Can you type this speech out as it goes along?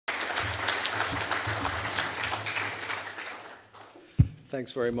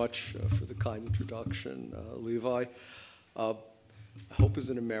Thanks very much for the kind introduction, Levi. I hope as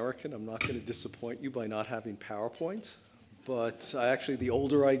an American I'm not going to disappoint you by not having PowerPoint, but actually the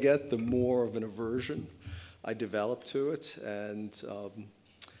older I get, the more of an aversion I develop to it, and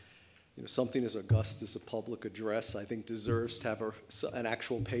something as august as a public address I think deserves to have an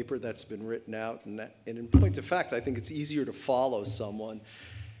actual paper that's been written out, and in point of fact I think it's easier to follow someone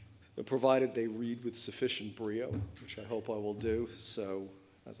provided they read with sufficient brio, which I hope I will do. So,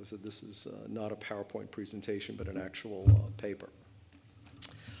 as I said, this is not a PowerPoint presentation, but an actual paper.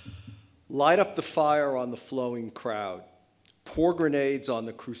 Light up the fire on the flowing crowd. Pour grenades on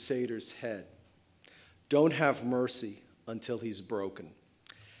the crusader's head. Don't have mercy until he's broken.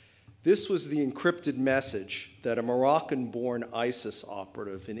 This was the encrypted message that a Moroccan-born ISIS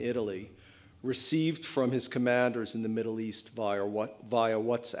operative in Italy received from his commanders in the Middle East via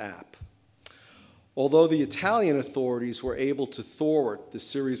WhatsApp. Although the Italian authorities were able to thwart the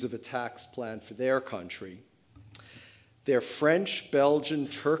series of attacks planned for their country, their French, Belgian,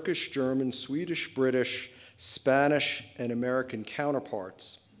 Turkish, German, Swedish, British, Spanish, and American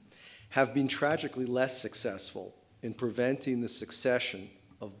counterparts have been tragically less successful in preventing the succession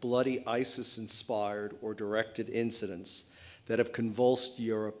of bloody ISIS-inspired or directed incidents that have convulsed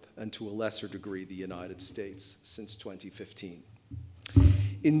Europe and to a lesser degree the United States since 2015.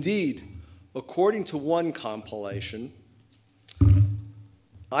 Indeed, according to one compilation,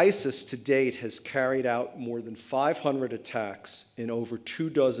 ISIS to date has carried out more than 500 attacks in over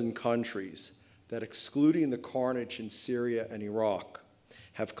 24 countries that, excluding the carnage in Syria and Iraq,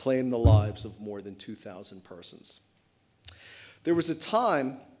 have claimed the lives of more than 2,000 persons. There was a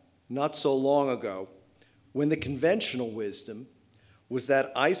time, not so long ago, when the conventional wisdom was that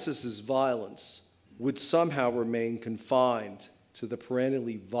ISIS's violence would somehow remain confined to the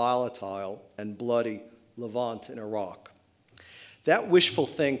perennially volatile and bloody Levant in Iraq. That wishful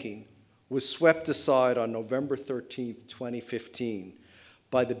thinking was swept aside on November 13, 2015,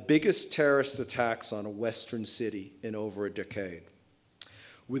 by the biggest terrorist attacks on a Western city in over a decade.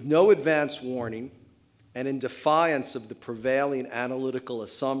 With no advance warning, and in defiance of the prevailing analytical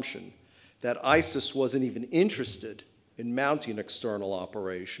assumption that ISIS wasn't even interested in mounting external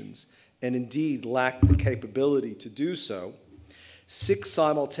operations, and indeed lacked the capability to do so, 6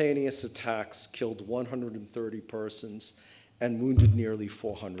 simultaneous attacks killed 130 persons and wounded nearly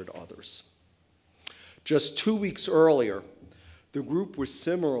 400 others. Just 2 weeks earlier, the group was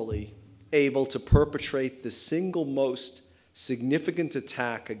similarly able to perpetrate the single most significant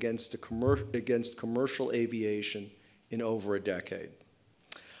attack against commercial aviation in over a decade.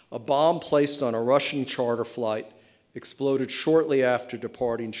 A bomb placed on a Russian charter flight exploded shortly after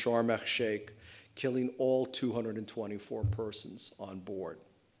departing Sharm el-Sheikh, killing all 224 persons on board.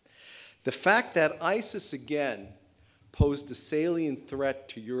 The fact that ISIS again posed a salient threat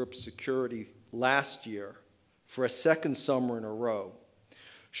to Europe's security last year for a second summer in a row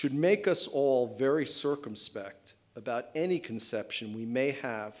should make us all very circumspect about any conception we may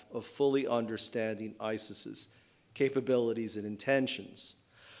have of fully understanding ISIS's capabilities and intentions,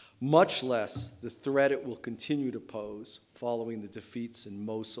 much less the threat it will continue to pose following the defeats in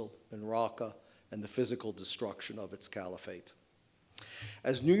Mosul and Raqqa and the physical destruction of its caliphate.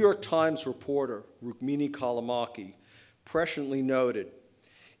 As New York Times reporter Rukmini Callimachi presciently noted,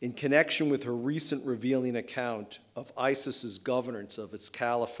 in connection with her recent revealing account of ISIS's governance of its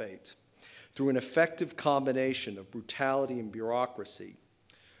caliphate, through an effective combination of brutality and bureaucracy,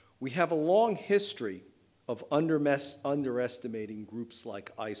 we have a long history of underestimating groups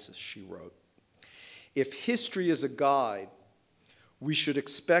like ISIS, she wrote. If history is a guide, we should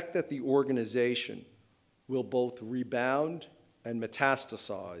expect that the organization will both rebound and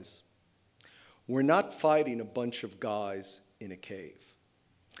metastasize. We're not fighting a bunch of guys in a cave.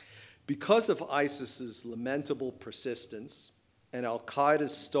 Because of ISIS's lamentable persistence and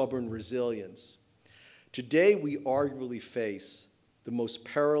al-Qaeda's stubborn resilience, today we arguably face the most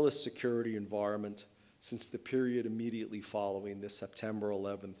perilous security environment since the period immediately following the September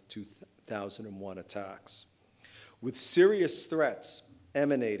 11, 2001 attacks, with serious threats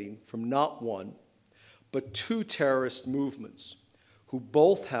emanating from not one, but 2 terrorist movements who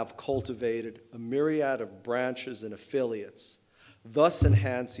both have cultivated a myriad of branches and affiliates, thus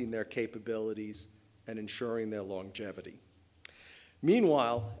enhancing their capabilities and ensuring their longevity.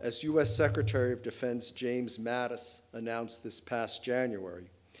 Meanwhile, as U.S. Secretary of Defense James Mattis announced this past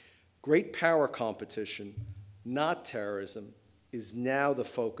January, great power competition, not terrorism, is now the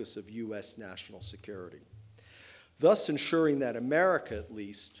focus of U.S. national security, thus ensuring that America, at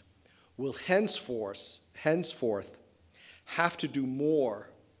least, will henceforth have to do more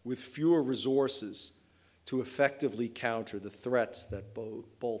with fewer resources to effectively counter the threats that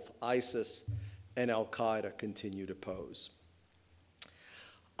both ISIS and al-Qaeda continue to pose.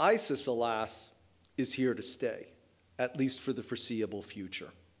 ISIS, alas, is here to stay, at least for the foreseeable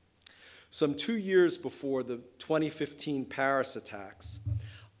future. Some 2 years before the 2015 Paris attacks,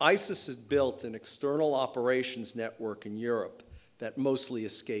 ISIS had built an external operations network in Europe that mostly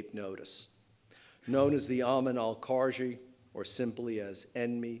escaped notice. Known as the Amin al-Kharji, or simply as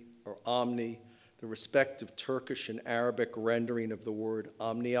ENMI or Omni, the respective Turkish and Arabic rendering of the word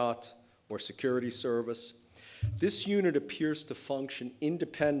Amniyat, or security service, this unit appears to function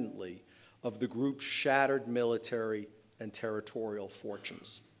independently of the group's shattered military and territorial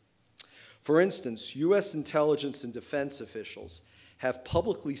fortunes. For instance, US intelligence and defense officials have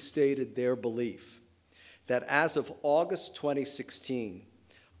publicly stated their belief that as of August 2016,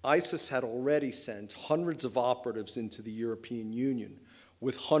 ISIS had already sent hundreds of operatives into the European Union,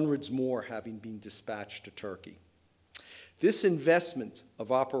 with hundreds more having been dispatched to Turkey. This investment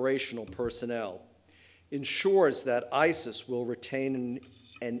of operational personnel ensures that ISIS will retain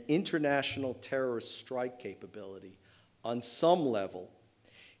an international terrorist strike capability on some level,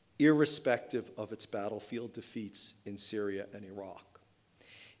 irrespective of its battlefield defeats in Syria and Iraq.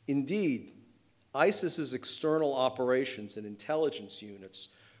 Indeed, ISIS's external operations and intelligence units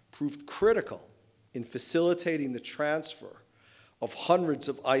proved critical in facilitating the transfer of hundreds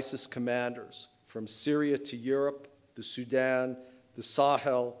of ISIS commanders from Syria to Europe, the Sudan, the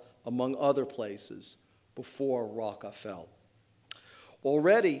Sahel, among other places, before Raqqa fell.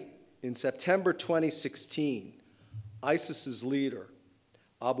 Already in September 2016, ISIS's leader,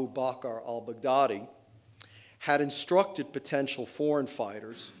 Abu Bakr al-Baghdadi, had instructed potential foreign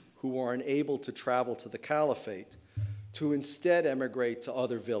fighters who were unable to travel to the caliphate to instead emigrate to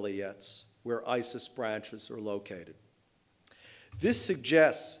other vilayets where ISIS branches are located. This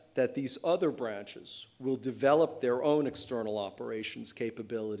suggests that these other branches will develop their own external operations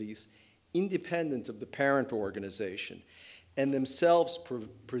capabilities independent of the parent organization and themselves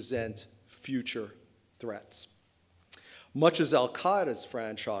present future threats, much as al-Qaeda's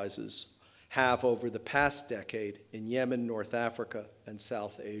franchises have over the past decade in Yemen, North Africa, and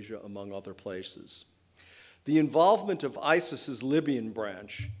South Asia, among other places. The involvement of ISIS's Libyan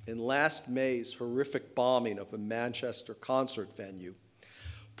branch in last May's horrific bombing of a Manchester concert venue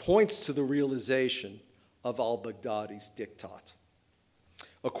points to the realization of al-Baghdadi's diktat.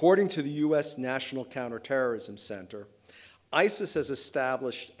 According to the US National Counterterrorism Center, ISIS has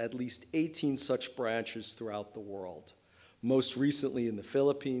established at least 18 such branches throughout the world, most recently in the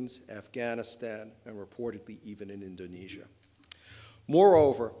Philippines, Afghanistan, and reportedly even in Indonesia.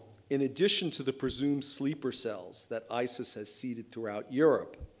 Moreover, in addition to the presumed sleeper cells that ISIS has seeded throughout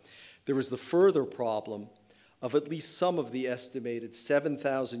Europe, there is the further problem of at least some of the estimated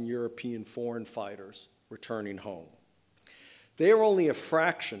 7,000 European foreign fighters returning home. They are only a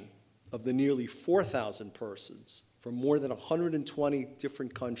fraction of the nearly 4,000 persons from more than 120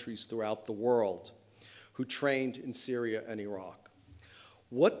 different countries throughout the world who trained in Syria and Iraq.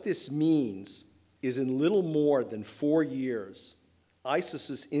 What this means is in little more than 4 years,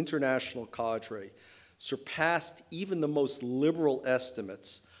 ISIS's international cadre surpassed even the most liberal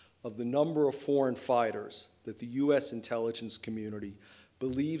estimates of the number of foreign fighters that the US intelligence community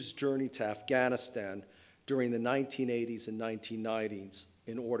believes journeyed to Afghanistan during the 1980s and 1990s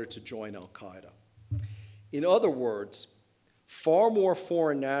in order to join al-Qaeda. In other words, far more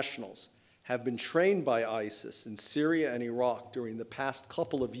foreign nationals have been trained by ISIS in Syria and Iraq during the past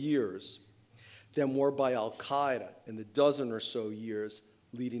couple of years than were by al-Qaeda in the dozen or so years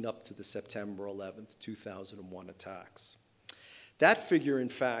leading up to the September 11th, 2001 attacks. That figure, in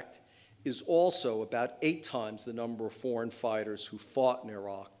fact, is also about 8 times the number of foreign fighters who fought in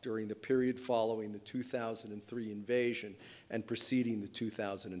Iraq during the period following the 2003 invasion and preceding the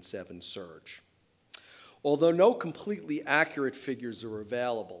 2007 surge. Although no completely accurate figures are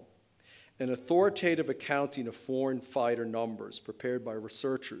available, an authoritative accounting of foreign fighter numbers prepared by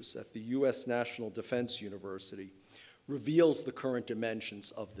researchers at the US National Defense University reveals the current dimensions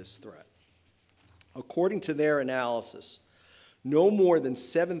of this threat. According to their analysis, no more than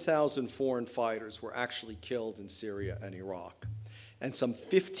 7,000 foreign fighters were actually killed in Syria and Iraq, and some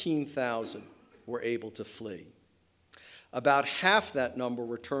 15,000 were able to flee. About half that number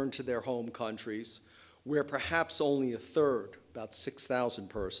returned to their home countries, where perhaps only a third, about 6,000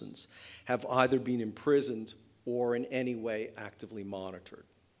 persons, have either been imprisoned or in any way actively monitored.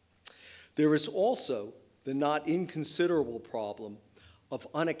 There is also the not inconsiderable problem of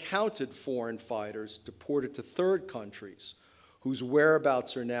unaccounted foreign fighters deported to third countries whose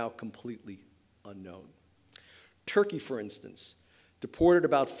whereabouts are now completely unknown. Turkey, for instance, deported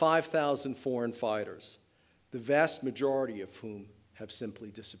about 5,000 foreign fighters, the vast majority of whom have simply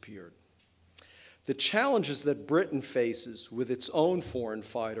disappeared. The challenges that Britain faces with its own foreign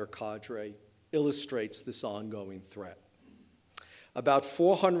fighter cadre illustrates this ongoing threat. About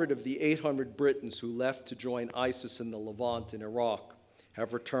 400 of the 800 Britons who left to join ISIS in the Levant in Iraq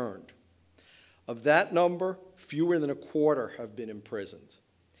have returned. Of that number, fewer than a quarter have been imprisoned.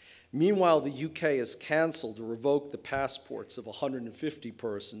 Meanwhile, the UK has canceled or revoked the passports of 150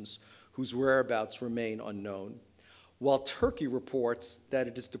 persons whose whereabouts remain unknown, while Turkey reports that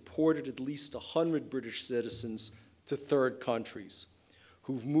it has deported at least 100 British citizens to third countries,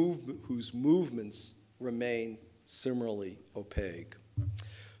 whose movements remain similarly opaque.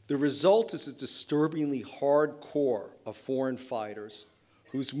 The result is a disturbingly hard core of foreign fighters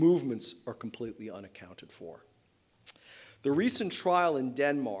whose movements are completely unaccounted for. The recent trial in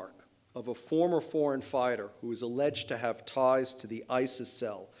Denmark of a former foreign fighter who is alleged to have ties to the ISIS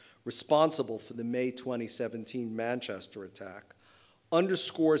cell responsible for the May 2017 Manchester attack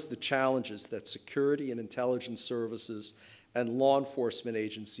underscores the challenges that security and intelligence services and law enforcement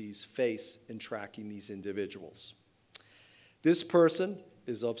agencies face in tracking these individuals. This person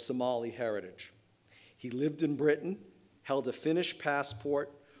is of Somali heritage. He lived in Britain, held a Finnish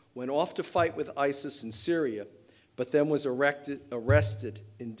passport, went off to fight with ISIS in Syria, but then was arrested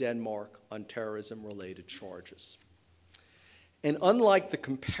in Denmark on terrorism-related charges. And unlike the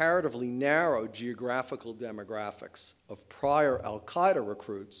comparatively narrow geographical demographics of prior al-Qaeda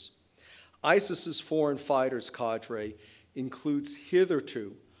recruits, ISIS's foreign fighters cadre includes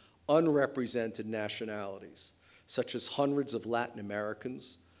hitherto unrepresented nationalities, such as hundreds of Latin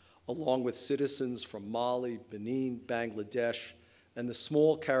Americans, along with citizens from Mali, Benin, Bangladesh, and the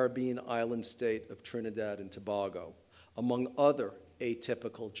small Caribbean island state of Trinidad and Tobago, among other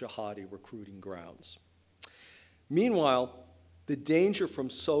atypical jihadi recruiting grounds. Meanwhile, the danger from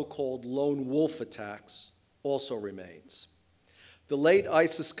so-called lone wolf attacks also remains. The late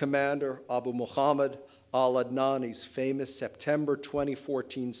ISIS commander Abu Muhammad al-Adnani's famous September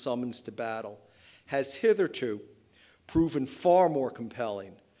 2014 summons to battle has hitherto proven far more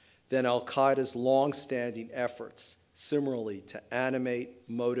compelling than al-Qaeda's long-standing efforts similarly to animate,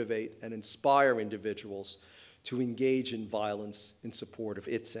 motivate, and inspire individuals to engage in violence in support of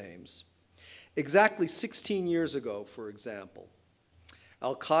its aims. Exactly 16 years ago, for example,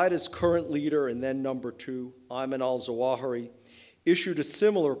 al-Qaeda's current leader and then number 2, Ayman al-Zawahiri, issued a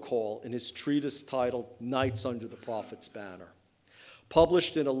similar call in his treatise titled Knights Under the Prophet's Banner.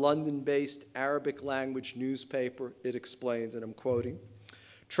 Published in a London-based Arabic-language newspaper, it explains, and I'm quoting,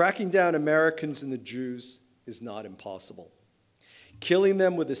 "Tracking down Americans and the Jews is not impossible. Killing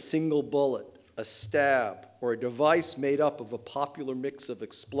them with a single bullet, a stab, or a device made up of a popular mix of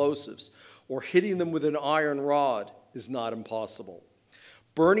explosives, or hitting them with an iron rod is not impossible.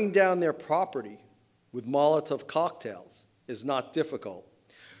 Burning down their property with Molotov cocktails is not difficult.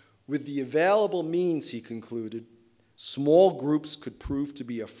 With the available means," he concluded, "small groups could prove to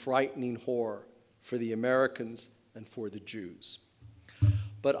be a frightening horror for the Americans and for the Jews."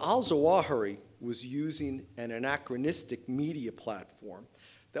 But al-Zawahiri was using an anachronistic media platform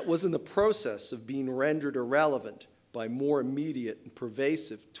that was in the process of being rendered irrelevant by more immediate and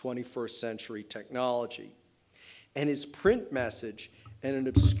pervasive 21st century technology. And his print message in an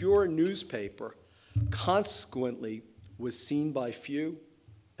obscure newspaper consequently was seen by few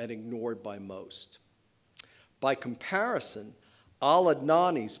and ignored by most. By comparison,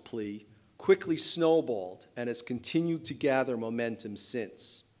 al-Adnani's plea quickly snowballed and has continued to gather momentum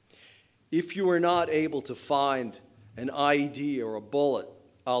since. "If you are not able to find an IED or a bullet,"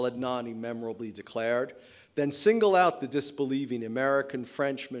 al-Adnani memorably declared, "then single out the disbelieving American,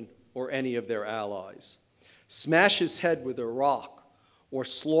 Frenchman, or any of their allies. Smash his head with a rock, or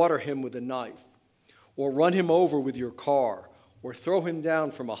slaughter him with a knife, or run him over with your car, or throw him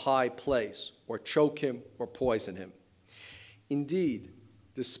down from a high place, or choke him or poison him." Indeed,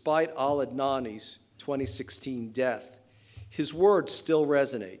 despite al-Adnani's 2016 death, his words still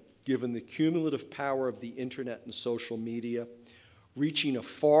resonate, given the cumulative power of the internet and social media, reaching a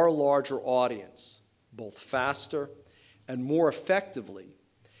far larger audience, both faster and more effectively,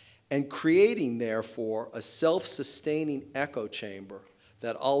 and creating, therefore, a self-sustaining echo chamber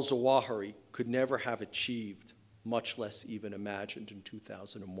that al-Zawahiri could never have achieved, much less even imagined in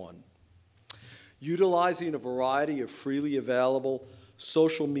 2001. Utilizing a variety of freely available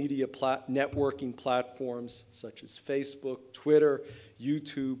social media networking platforms such as Facebook, Twitter,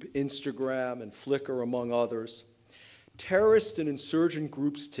 YouTube, Instagram, and Flickr, among others, terrorist and insurgent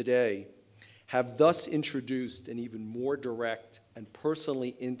groups today have thus introduced an even more direct and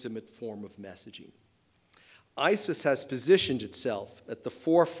personally intimate form of messaging. ISIS has positioned itself at the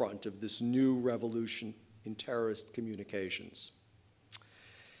forefront of this new revolution in terrorist communications.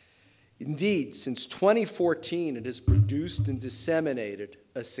 Indeed, since 2014, it has produced and disseminated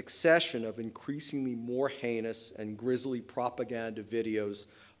a succession of increasingly more heinous and grisly propaganda videos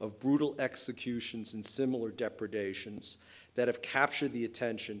of brutal executions and similar depredations that have captured the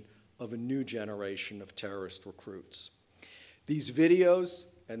attention of a new generation of terrorist recruits. These videos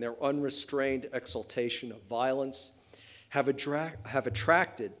and their unrestrained exaltation of violence have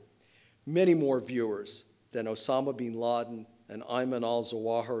attracted many more viewers than Osama bin Laden and Ayman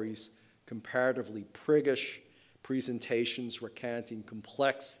al-Zawahiri's comparatively priggish presentations recanting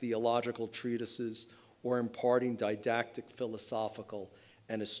complex theological treatises or imparting didactic philosophical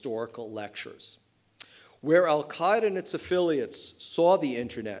and historical lectures. Where al-Qaeda and its affiliates saw the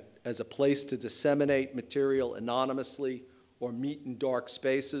internet as a place to disseminate material anonymously or meet in dark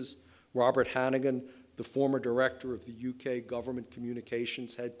spaces, Robert Hannigan, the former director of the UK Government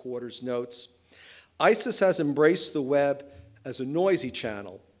Communications Headquarters, notes, ISIS has embraced the web as a noisy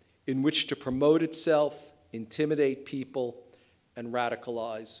channel in which to promote itself, intimidate people, and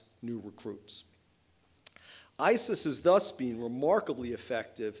radicalize new recruits. ISIS has thus been remarkably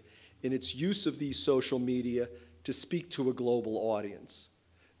effective in its use of these social media to speak to a global audience,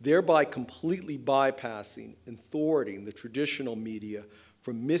 thereby completely bypassing and thwarting the traditional media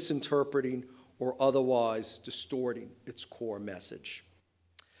from misinterpreting or otherwise distorting its core message.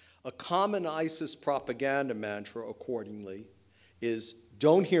 A common ISIS propaganda mantra, accordingly, is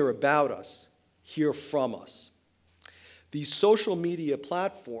don't hear about us, hear from us. These social media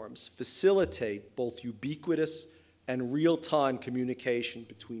platforms facilitate both ubiquitous and real-time communication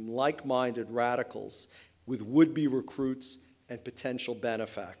between like-minded radicals with would-be recruits and potential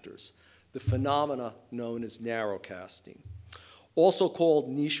benefactors, the phenomena known as narrowcasting. Also called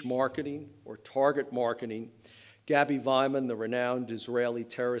niche marketing or target marketing, Gabi Weiman, the renowned Israeli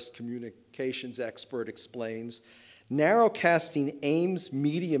terrorist communications expert, explains, narrowcasting aims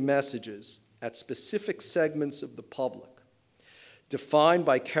media messages at specific segments of the public, defined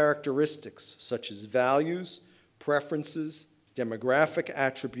by characteristics such as values, preferences, demographic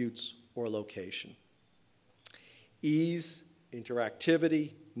attributes, or location. Ease,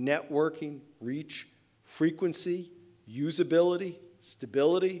 interactivity, networking, reach, frequency, usability,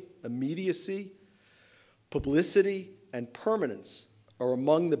 stability, immediacy, publicity, and permanence are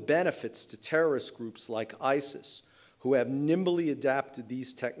among the benefits to terrorist groups like ISIS, who have nimbly adapted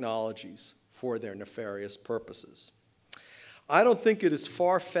these technologies for their nefarious purposes. I don't think it is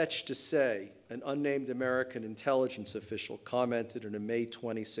far-fetched to say, an unnamed American intelligence official commented in a May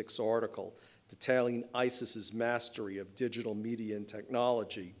 26 article detailing ISIS's mastery of digital media and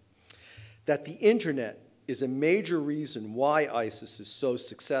technology, that the internet is a major reason why ISIS is so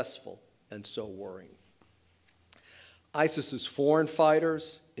successful and so worrying. ISIS's foreign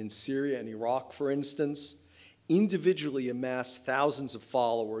fighters in Syria and Iraq, for instance, individually amass thousands of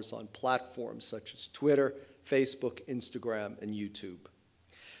followers on platforms such as Twitter, Facebook, Instagram, and YouTube.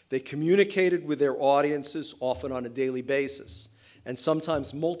 They communicated with their audiences often on a daily basis, and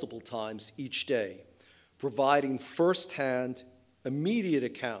sometimes multiple times each day, providing firsthand, immediate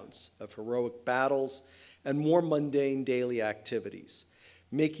accounts of heroic battles and more mundane daily activities,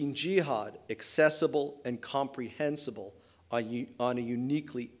 making jihad accessible and comprehensible on a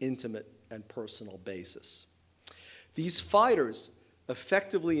uniquely intimate and personal basis. These fighters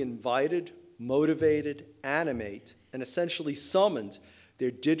effectively invited, motivated, animate, and essentially summoned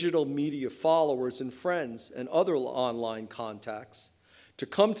their digital media followers and friends and other online contacts to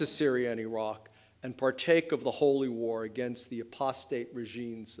come to Syria and Iraq and partake of the holy war against the apostate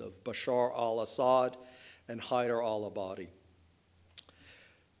regimes of Bashar al-Assad and Haider al-Abadi.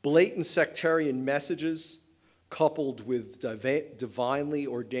 Blatant sectarian messages, coupled with divinely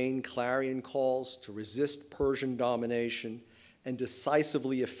ordained clarion calls to resist Persian domination and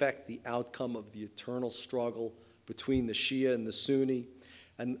decisively affect the outcome of the eternal struggle between the Shia and the Sunni,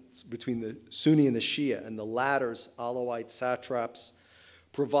 and between the Sunni and the Shia and the latter's Alawite satraps,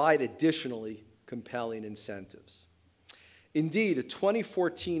 provide additionally compelling incentives. Indeed, a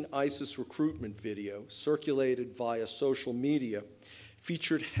 2014 ISIS recruitment video circulated via social media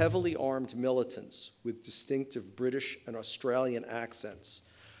featured heavily armed militants with distinctive British and Australian accents,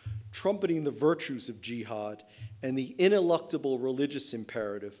 trumpeting the virtues of jihad and the ineluctable religious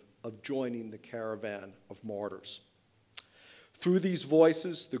imperative of joining the caravan of martyrs. Through these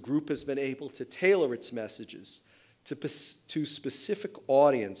voices, the group has been able to tailor its messages to specific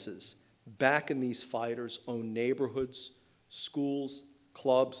audiences back in these fighters' own neighborhoods, schools,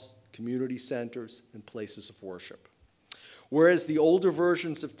 clubs, community centers, and places of worship. Whereas the older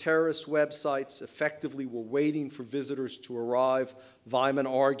versions of terrorist websites effectively were waiting for visitors to arrive, Weiman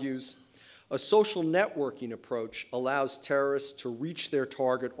argues, A social networking approach allows terrorists to reach their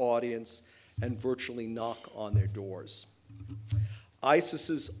target audience and virtually knock on their doors.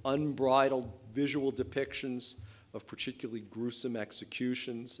 ISIS's unbridled visual depictions of particularly gruesome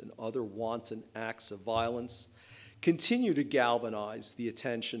executions and other wanton acts of violence continue to galvanize the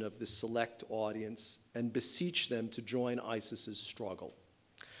attention of this select audience and beseech them to join ISIS's struggle.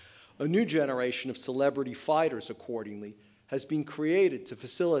 A new generation of celebrity fighters, accordingly, has been created to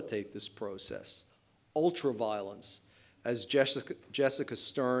facilitate this process. Ultraviolence, as Jessica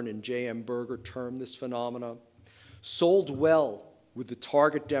Sturt and J.M. Berger termed this phenomenon, sold well with the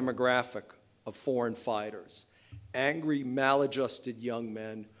target demographic of foreign fighters, angry, maladjusted young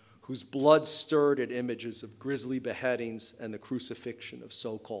men whose blood stirred at images of grisly beheadings and the crucifixion of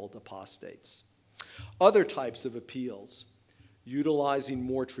so-called apostates. Other types of appeals, utilizing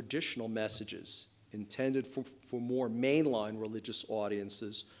more traditional messages intended for more mainline religious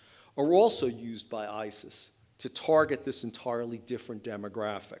audiences, are also used by ISIS to target this entirely different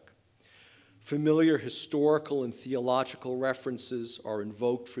demographic. Familiar historical and theological references are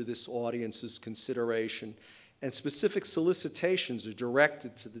invoked for this audience's consideration, and specific solicitations are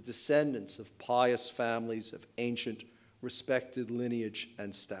directed to the descendants of pious families of ancient, respected lineage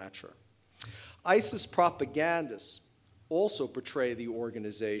and stature. ISIS propagandists also portray the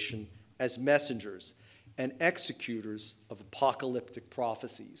organization as messengers and executors of apocalyptic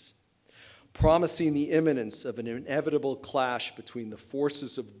prophecies, promising the imminence of an inevitable clash between the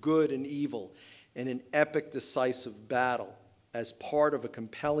forces of good and evil in an epic, decisive battle as part of a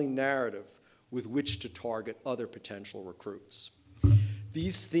compelling narrative with which to target other potential recruits.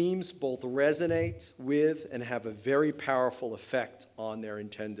 These themes both resonate with and have a very powerful effect on their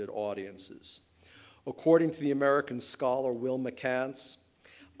intended audiences. According to the American scholar Will McCants,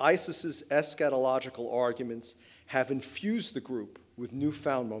 ISIS's eschatological arguments have infused the group with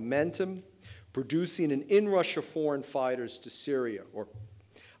newfound momentum, producing an inrush of foreign fighters to Syria, or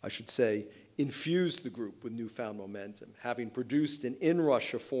I should say, infused the group with newfound momentum, having produced an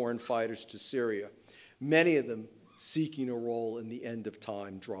inrush of foreign fighters to Syria, many of them seeking a role in the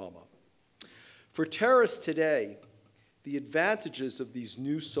end-of-time drama. For terrorists today, the advantages of these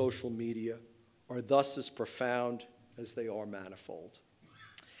new social media are thus as profound as they are manifold.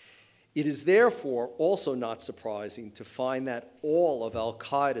 It is therefore also not surprising to find that all of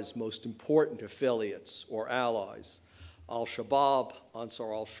al-Qaeda's most important affiliates or allies, al-Shabaab,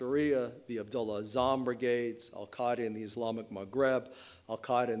 Ansar al-Sharia, the Abdullah Azzam brigades, al-Qaeda in the Islamic Maghreb,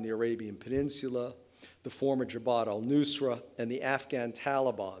 al-Qaeda in the Arabian Peninsula, the former Jabhat al-Nusra, and the Afghan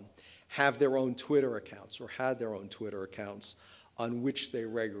Taliban have their own Twitter accounts or had their own Twitter accounts on which they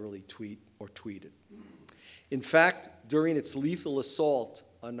regularly tweet or tweeted. In fact, during its lethal assault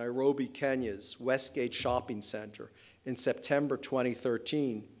on Nairobi, Kenya's Westgate Shopping Center in September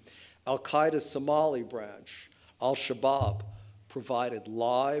 2013, al-Qaeda's Somali branch, al-Shabaab, provided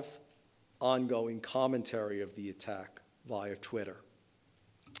live, ongoing commentary of the attack via Twitter.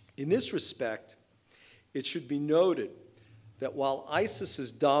 In this respect, it should be noted that while ISIS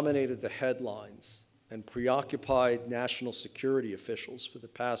has dominated the headlines and preoccupied national security officials for the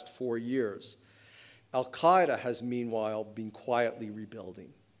past 4 years, al-Qaeda has meanwhile been quietly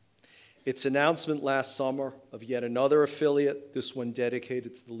rebuilding. Its announcement last summer of yet another affiliate, this one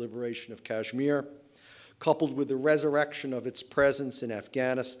dedicated to the liberation of Kashmir, coupled with the resurrection of its presence in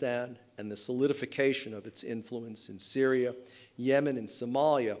Afghanistan and the solidification of its influence in Syria, Yemen, and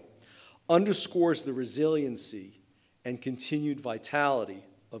Somalia, underscores the resiliency and continued vitality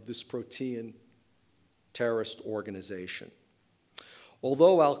of this protean terrorist organization.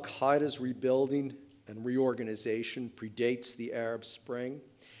 Although al-Qaeda's rebuilding and reorganization predates the Arab Spring,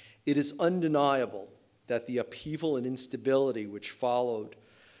 it is undeniable that the upheaval and instability which followed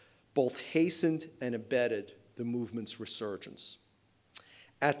both hastened and abetted the movement's resurgence.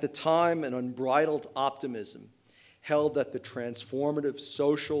 At the time, an unbridled optimism held that the transformative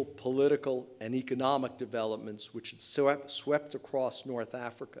social, political, and economic developments which had swept across North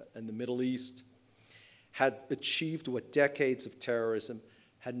Africa and the Middle East had achieved what decades of terrorism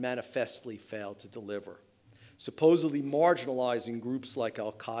had manifestly failed to deliver, supposedly marginalizing groups like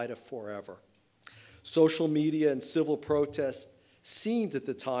al-Qaeda forever. Social media and civil protest seemed at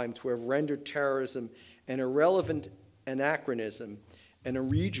the time to have rendered terrorism an irrelevant anachronism in a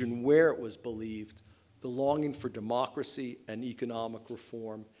region where it was believed the longing for democracy and economic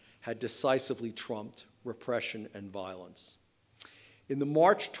reform had decisively trumped repression and violence. In the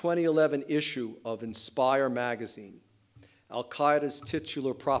March 2011 issue of Inspire magazine, al-Qaeda's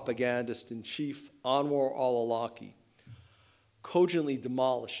titular propagandist-in-chief, Anwar al-Awlaki, cogently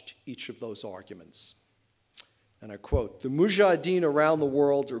demolished each of those arguments. and I quote, "The Mujahideen around the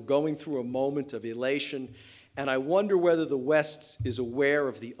world are going through a moment of elation, and I wonder whether the West is aware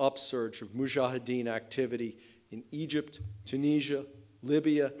of the upsurge of Mujahideen activity in Egypt, Tunisia,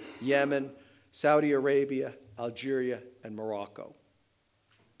 Libya, Yemen, Saudi Arabia, Algeria, and Morocco."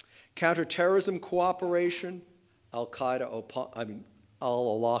 Counterterrorism cooperation, al-Awlaki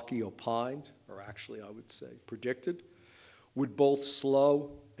opined, or actually I would say predicted, would both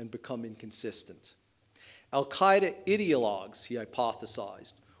slow and become inconsistent. Al-Qaeda ideologues, he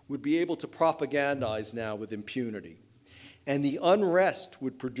hypothesized, would be able to propagandize now with impunity, and the unrest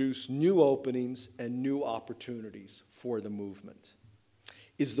would produce new openings and new opportunities for the movement.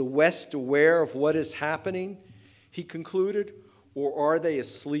 Is the West aware of what is happening, he concluded, or are they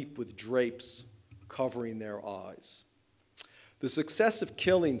asleep with drapes covering their eyes? The successive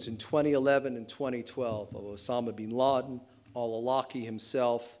killings in 2011 and 2012 of Osama bin Laden, al-Awlaki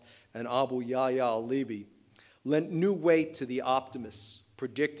himself, and Abu Yahya al-Libi lent new weight to the optimists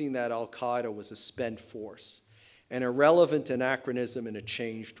predicting that al-Qaeda was a spent force, an irrelevant anachronism in a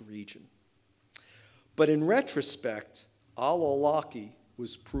changed region. But in retrospect, al-Awlaki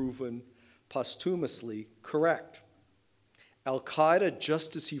was proven posthumously correct. Al-Qaeda,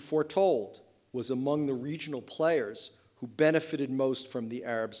 just as he foretold, was among the regional players who benefited most from the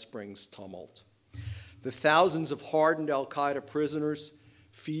Arab Spring's tumult. The thousands of hardened al-Qaeda prisoners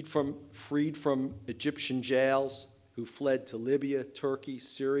freed from Egyptian jails, who fled to Libya, Turkey,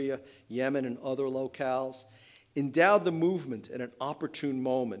 Syria, Yemen, and other locales, endowed the movement at an opportune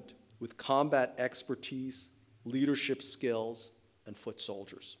moment with combat expertise, leadership skills, and foot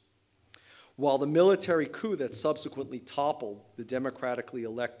soldiers. While the military coup that subsequently toppled the democratically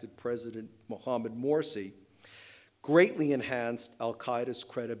elected President Mohamed Morsi greatly enhanced al-Qaeda's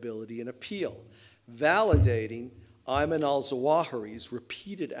credibility and appeal, validating Ayman al-Zawahiri's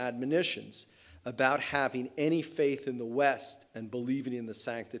repeated admonitions about having any faith in the West and believing in the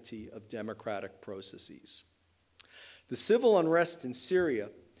sanctity of democratic processes. The civil unrest in Syria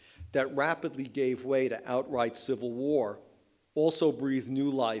that rapidly gave way to outright civil war also breathed new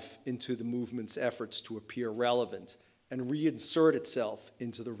life into the movement's efforts to appear relevant and reinsert itself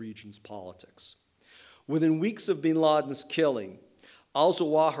into the region's politics. Within weeks of bin Laden's killing,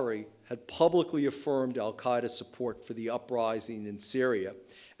 al-Zawahiri had publicly affirmed al-Qaeda's support for the uprising in Syria,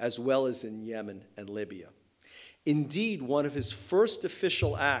 as well as in Yemen and Libya. Indeed, one of his first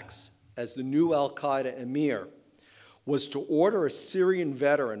official acts as the new al-Qaeda emir was to order a Syrian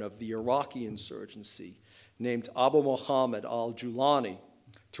veteran of the Iraqi insurgency named Abu Muhammad al-Julani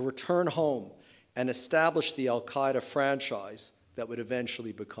to return home and establish the al-Qaeda franchise that would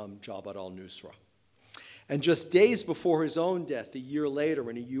eventually become Jabhat al-Nusra. And just days before his own death, a year later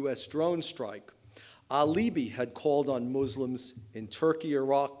in a US drone strike, al-Libi had called on Muslims in Turkey,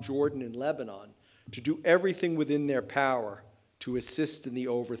 Iraq, Jordan, and Lebanon to do everything within their power to assist in the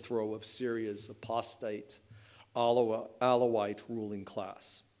overthrow of Syria's apostate Alawite ruling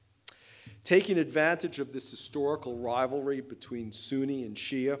class. Taking advantage of this historical rivalry between Sunni and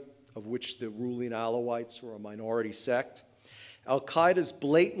Shia, of which the ruling Alawites were a minority sect, al-Qaeda's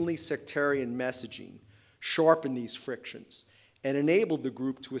blatantly sectarian messaging sharpened these frictions and enabled the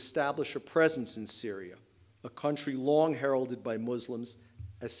group to establish a presence in Syria, a country long heralded by Muslims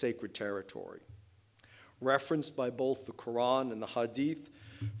as sacred territory. Referenced by both the Quran and the Hadith,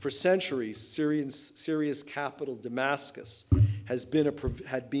 for centuries, Syria's capital, Damascus,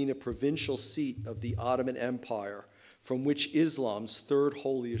 had been a provincial seat of the Ottoman Empire, from which Islam's third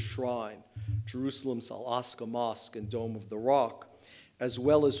holiest shrine, Jerusalem's Al-Aqsa Mosque and Dome of the Rock, as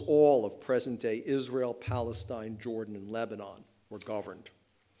well as all of present-day Israel, Palestine, Jordan, and Lebanon, were governed.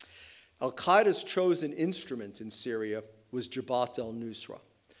 Al-Qaeda's chosen instrument in Syria was Jabhat al-Nusra,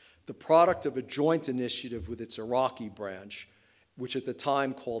 the product of a joint initiative with its Iraqi branch, which at the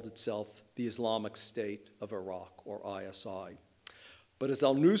time called itself the Islamic State of Iraq, or ISI. But as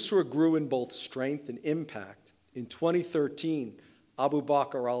al-Nusra grew in both strength and impact, in 2013, Abu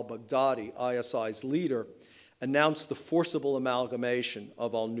Bakr al-Baghdadi, ISI's leader, announced the forcible amalgamation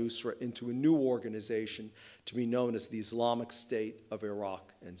of al-Nusra into a new organization to be known as the Islamic State of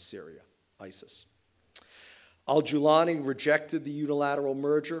Iraq and Syria, ISIS. Al-Julani rejected the unilateral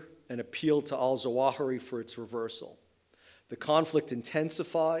merger and appealed to al-Zawahiri for its reversal. The conflict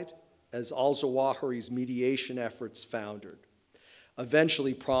intensified as al-Zawahiri's mediation efforts foundered,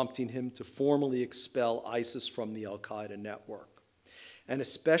 eventually prompting him to formally expel ISIS from the al-Qaeda network. An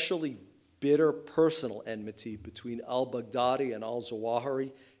especially bitter personal enmity between al-Baghdadi and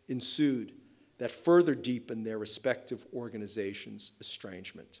al-Zawahiri ensued that further deepened their respective organizations'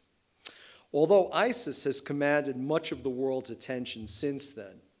 estrangement. Although ISIS has commanded much of the world's attention since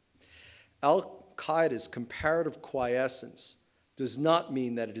then, al-Qaeda's comparative quiescence does not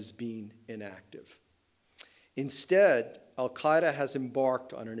mean that it is being inactive. Instead, al-Qaeda has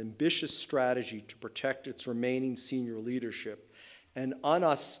embarked on an ambitious strategy to protect its remaining senior leadership and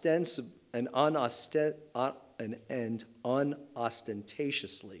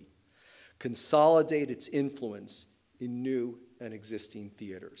unostentatiously consolidate its influence in new and existing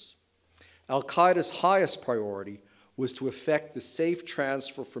theaters. Al-Qaeda's highest priority was to effect the safe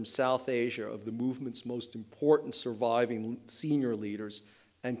transfer from South Asia of the movement's most important surviving senior leaders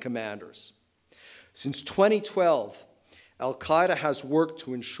and commanders. Since 2012, Al-Qaeda has worked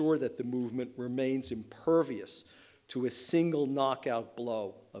to ensure that the movement remains impervious to a single knockout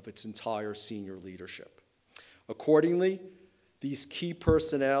blow of its entire senior leadership. Accordingly, these key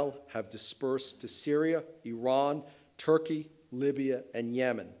personnel have dispersed to Syria, Iran, Turkey, Libya, and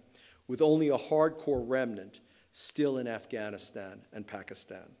Yemen, with only a hardcore remnant still in Afghanistan and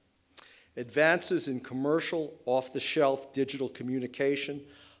Pakistan. Advances in commercial, off-the-shelf digital communication,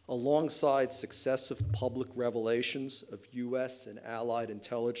 alongside successive public revelations of U.S. and allied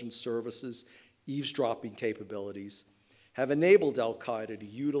intelligence services eavesdropping capabilities, have enabled al-Qaeda to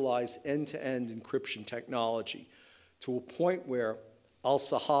utilize end-to-end encryption technology to a point where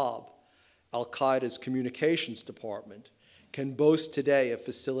al-Sahab, al-Qaeda's communications department, can boast today of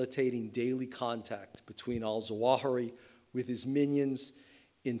facilitating daily contact between al-Zawahiri with his minions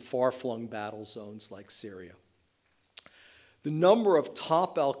in far-flung battle zones like Syria. The number of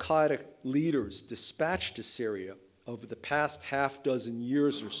top al-Qaeda leaders dispatched to Syria over the past half-dozen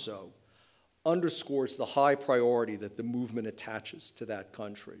years or so underscores the high priority that the movement attaches to that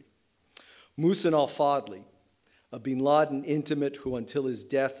country. Muhsin al-Fadli, a bin Laden intimate who until his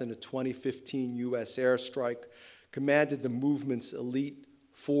death in a 2015 U.S. airstrike commanded the movement's elite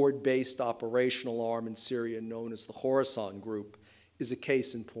forward-based operational arm in Syria known as the Khorasan Group, is a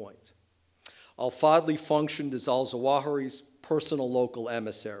case in point. Al-Fadli functioned as al-Zawahiri's personal local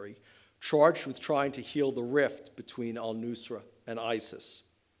emissary, charged with trying to heal the rift between al-Nusra and ISIS.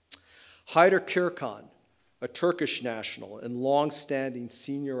 Haider Kirkan, a Turkish national and long-standing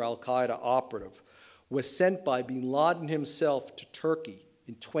senior al-Qaeda operative, was sent by bin Laden himself to Turkey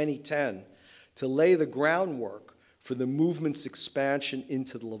in 2010 to lay the groundwork for the movement's expansion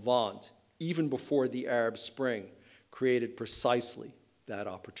into the Levant, even before the Arab Spring created precisely that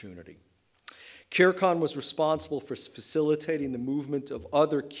opportunity. Kirkan was responsible for facilitating the movement of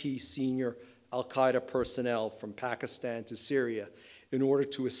other key senior al-Qaeda personnel from Pakistan to Syria in order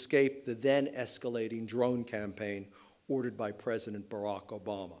to escape the then escalating drone campaign ordered by President Barack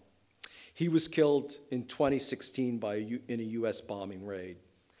Obama. He was killed in 2016 in a U.S. bombing raid.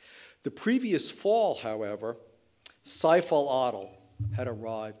 The previous fall, however, Saif al-Adil had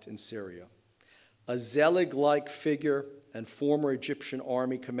arrived in Syria. A Zelig-like figure and former Egyptian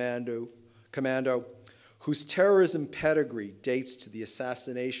army commando whose terrorism pedigree dates to the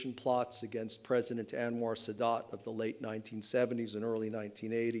assassination plots against President Anwar Sadat of the late 1970s and early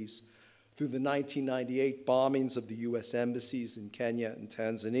 1980s, through the 1998 bombings of the U.S. embassies in Kenya and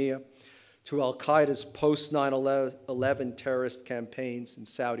Tanzania, to al-Qaeda's post-9/11 terrorist campaigns in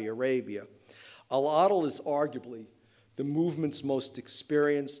Saudi Arabia, al-Adil is arguably the movement's most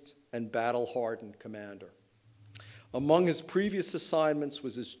experienced and battle-hardened commander. Among his previous assignments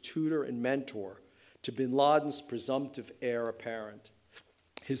was as tutor and mentor to bin Laden's presumptive heir apparent,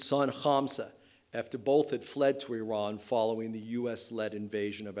 his son Hamza, after both had fled to Iran following the US-led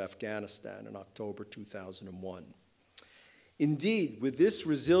invasion of Afghanistan in October 2001. Indeed, with this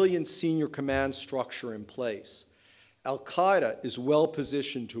resilient senior command structure in place, al-Qaeda is well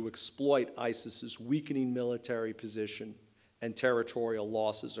positioned to exploit ISIS's weakening military position and territorial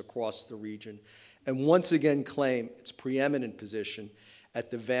losses across the region, and once again claim its preeminent position at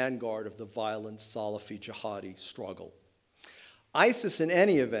the vanguard of the violent Salafi jihadi struggle. ISIS, in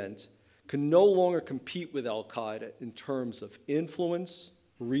any event, can no longer compete with al-Qaeda in terms of influence,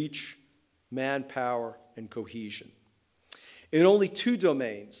 reach, manpower, and cohesion. In only two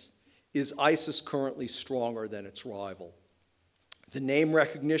domains is ISIS currently stronger than its rival: the name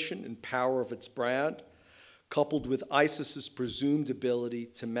recognition and power of its brand, coupled with ISIS's presumed ability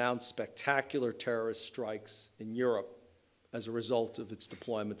to mount spectacular terrorist strikes in Europe as a result of its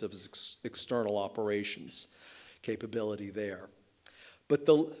deployment of its external operations capability there. But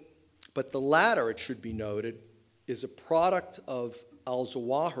the latter, it should be noted, is a product of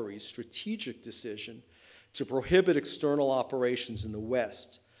al-Zawahiri's strategic decision to prohibit external operations in the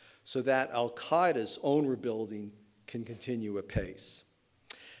West so that al-Qaeda's own rebuilding can continue apace.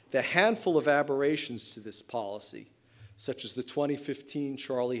 The handful of aberrations to this policy, such as the 2015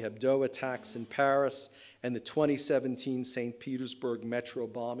 Charlie Hebdo attacks in Paris and the 2017 St. Petersburg metro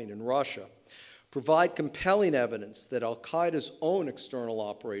bombing in Russia, provide compelling evidence that al-Qaeda's own external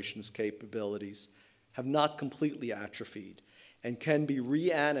operations capabilities have not completely atrophied and can be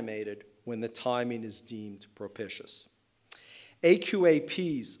reanimated when the timing is deemed propitious.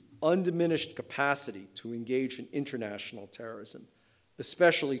 AQAP's undiminished capacity to engage in international terrorism,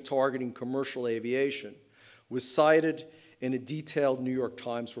 especially targeting commercial aviation, was cited in a detailed New York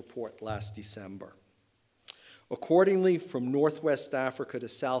Times report last December. Accordingly, from Northwest Africa to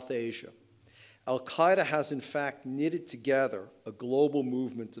South Asia, al-Qaeda has in fact knitted together a global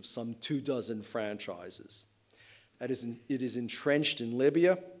movement of some 24 franchises. It is entrenched in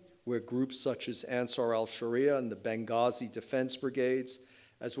Libya, where groups such as Ansar al-Sharia and the Benghazi Defense Brigades,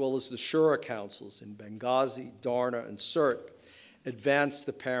 as well as the Shura Councils in Benghazi, Darna, and Sturt, advance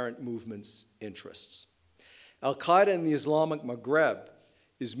the parent movement's interests. Al-Qaeda in the Islamic Maghreb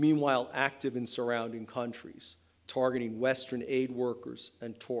is meanwhile active in surrounding countries, targeting Western aid workers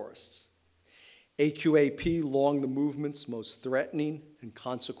and tourists. AQAP, long the movement's most threatening and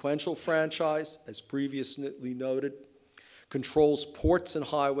consequential franchise, as previously noted, controls ports and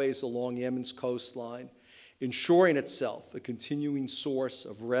highways along Yemen's coastline, ensuring itself a continuing source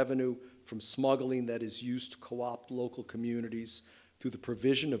of revenue from smuggling that is used to co-opt local communities through the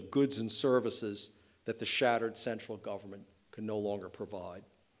provision of goods and services that the shattered central government can no longer provide.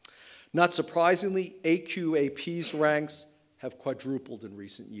 Not surprisingly, AQAP's ranks have quadrupled in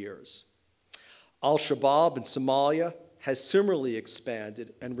recent years. Al-Shabaab in Somalia has similarly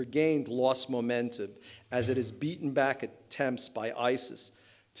expanded and regained lost momentum as it has beaten back attempts by ISIS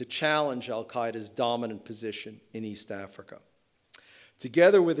to challenge al-Qaeda's dominant position in East Africa.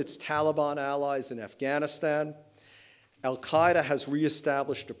 Together with its Taliban allies in Afghanistan, al-Qaeda has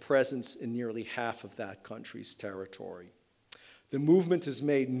reestablished a presence in nearly half of that country's territory. The movement has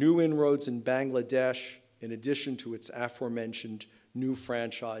made new inroads in Bangladesh, in addition to its aforementioned new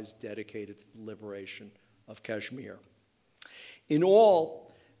franchise dedicated to the liberation of Kashmir. In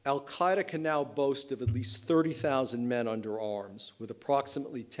all, al-Qaeda can now boast of at least 30,000 men under arms, with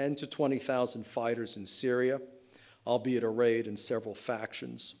approximately 10 to 20,000 fighters in Syria, albeit arrayed in several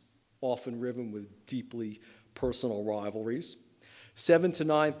factions, often riven with deeply personal rivalries, 7,000 to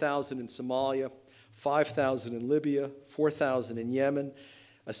 9,000 in Somalia, 5,000 in Libya, 4,000 in Yemen,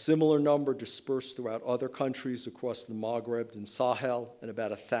 a similar number dispersed throughout other countries across the Maghreb and Sahel, and about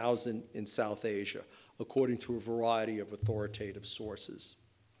 1,000 in South Asia, according to a variety of authoritative sources.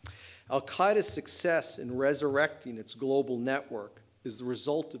 Al-Qaeda's success in resurrecting its global network is the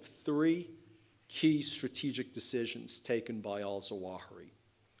result of three key strategic decisions taken by al-Zawahiri.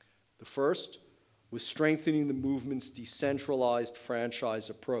 The first was strengthening the movement's decentralized franchise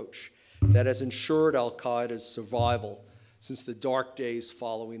approach that has ensured al-Qaeda's survival since the dark days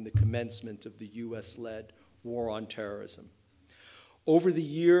following the commencement of the US-led war on terrorism. Over the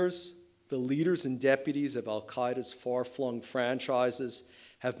years, the leaders and deputies of al-Qaeda's far-flung franchises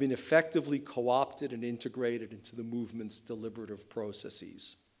have been effectively co-opted and integrated into the movement's deliberative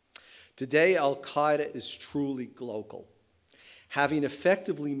processes. Today, al-Qaeda is truly global, having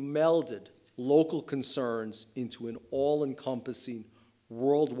effectively melded local concerns into an all-encompassing,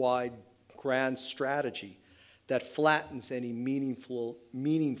 worldwide grand strategy that flattens any meaningful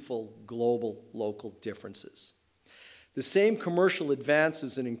global local differences. The same commercial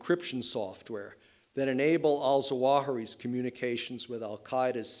advances in encryption software that enable al-Zawahiri's communications with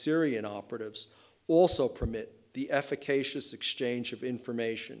al-Qaeda's Syrian operatives also permit the efficacious exchange of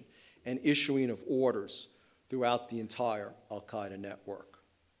information and issuing of orders throughout the entire al-Qaeda network.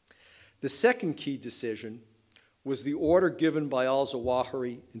 The second key decision was the order given by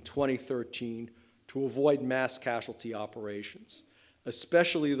al-Zawahiri in 2013 to avoid mass casualty operations,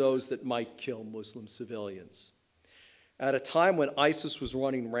 especially those that might kill Muslim civilians. At a time when ISIS was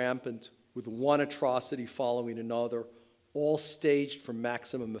running rampant, with one atrocity following another, all staged for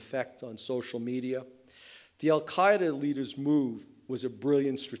maximum effect on social media, the al-Qaeda leaders' move was a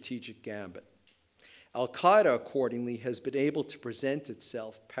brilliant strategic gambit. Al-Qaeda, accordingly, has been able to present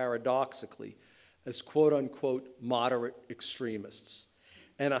itself paradoxically as quote-unquote moderate extremists,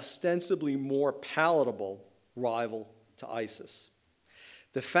 an ostensibly more palatable rival to ISIS.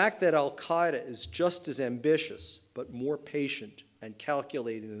 The fact that al-Qaeda is just as ambitious but more patient and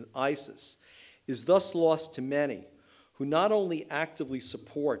calculating than ISIS is thus lost to many who not only actively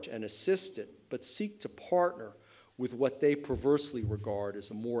support and assist it, but seek to partner with what they perversely regard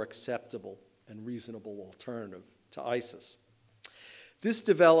as a more acceptable and reasonable alternative to ISIS. This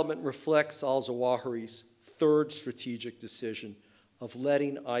development reflects al-Zawahiri's third strategic decision of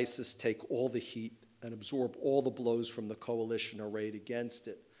letting ISIS take all the heat and absorb all the blows from the coalition arrayed against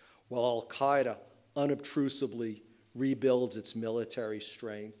it, while al-Qaeda unobtrusively rebuilds its military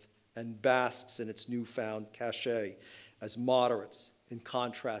strength and basks in its newfound cachet as moderates in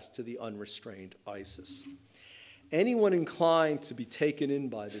contrast to the unrestrained ISIS. Anyone inclined to be taken in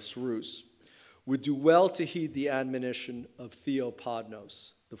by this ruse would do well to heed the admonition of Theo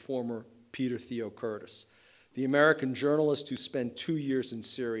Podnos, the former Peter Theo Curtis, the American journalist who spent 2 years in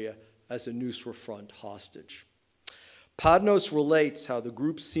Syria as a Nusra Front hostage. Podnos relates how the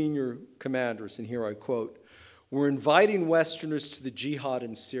group's senior commanders, and here I quote, were inviting Westerners to the jihad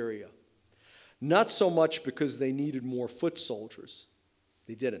in Syria, not so much because they needed more foot soldiers,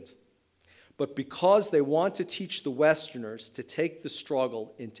 they didn't, but because they want to teach the Westerners to take the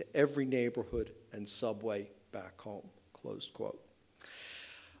struggle into every neighborhood and subway back home, close quote.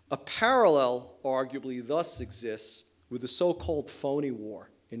 A parallel arguably thus exists with the so-called phony war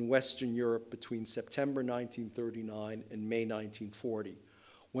in Western Europe between September 1939 and May 1940,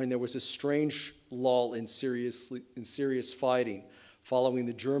 when there was a strange lull in serious fighting following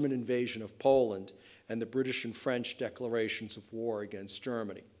the German invasion of Poland and the British and French declarations of war against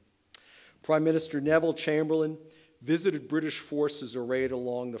Germany. Prime Minister Neville Chamberlain visited British forces arrayed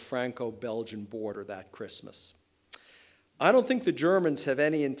along the Franco-Belgian border that Christmas. "I don't think the Germans have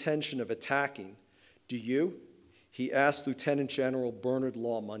any intention of attacking. Do you?" he asked Lieutenant General Bernard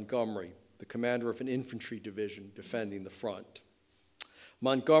Law Montgomery, the commander of an infantry division defending the front.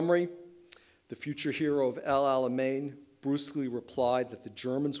 Montgomery, the future hero of El Alamein, brusquely replied that the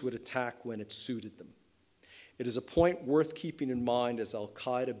Germans would attack when it suited them. It is a point worth keeping in mind as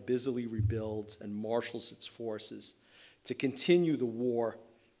al-Qaeda busily rebuilds and marshals its forces to continue the war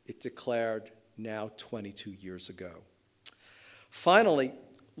it declared now 22 years ago. Finally,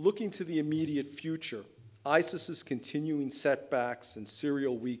 looking to the immediate future, ISIS's continuing setbacks and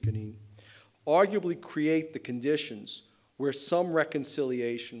serial weakening arguably create the conditions where some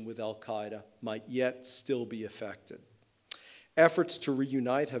reconciliation with al-Qaeda might yet still be effected. Efforts to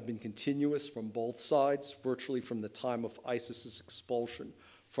reunite have been continuous from both sides, virtually from the time of ISIS's expulsion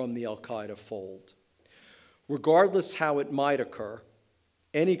from the al-Qaeda fold. Regardless how it might occur,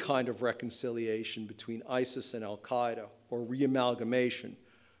 any kind of reconciliation between ISIS and al-Qaeda or reamalgamation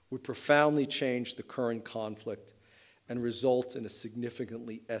would profoundly change the current conflict and result in a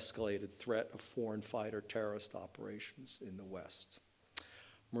significantly escalated threat of foreign fighter terrorist operations in the West.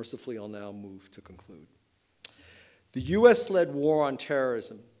 Mercifully, I'll now move to conclude. The US-led war on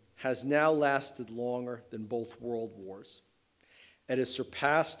terrorism has now lasted longer than both world wars. It has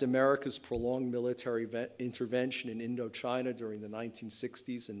surpassed America's prolonged military intervention in Indochina during the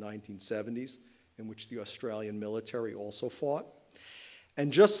 1960s and 1970s, in which the Australian military also fought.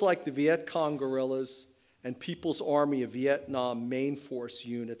 And just like the Viet Cong guerrillas and People's Army of Vietnam main force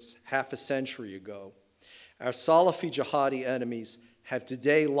units half a century ago, our Salafi jihadi enemies have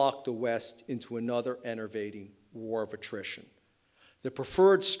today locked the West into another enervating war of attrition, the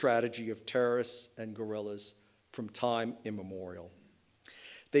preferred strategy of terrorists and guerrillas from time immemorial.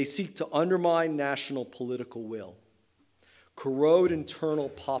 They seek to undermine national political will, corrode internal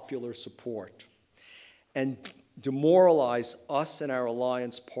popular support, and demoralize us and our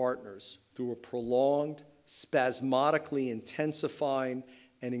alliance partners through a prolonged, spasmodically intensifying,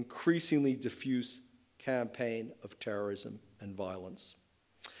 and increasingly diffuse campaign of terrorism and violence.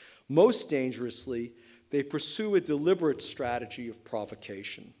 Most dangerously, they pursue a deliberate strategy of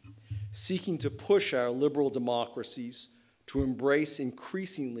provocation, seeking to push our liberal democracies to embrace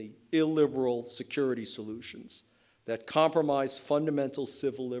increasingly illiberal security solutions that compromise fundamental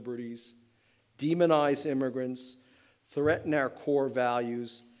civil liberties, demonize immigrants, threaten our core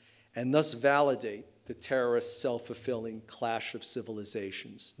values, and thus validate the terrorist self-fulfilling clash of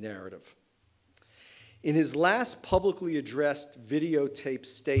civilizations narrative. In his last publicly addressed videotaped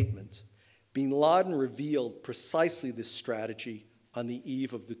statement, bin Laden revealed precisely this strategy on the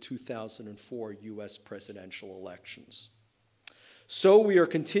eve of the 2004 US presidential elections. "So we are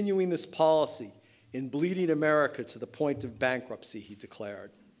continuing this policy in bleeding America to the point of bankruptcy," he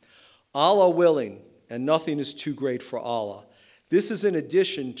declared. "Allah willing, and nothing is too great for Allah. This is in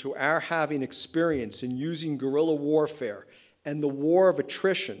addition to our having experience in using guerrilla warfare and the war of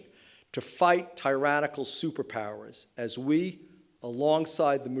attrition to fight tyrannical superpowers as we,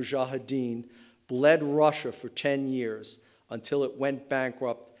 alongside the Mujahideen, bled Russia for 10 years until it went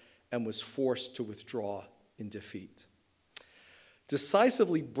bankrupt and was forced to withdraw in defeat."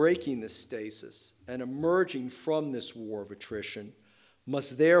 Decisively breaking this stasis and emerging from this war of attrition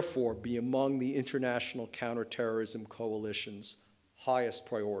must therefore be among the international counterterrorism coalition's highest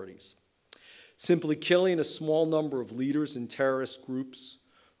priorities. Simply killing a small number of leaders in terrorist groups,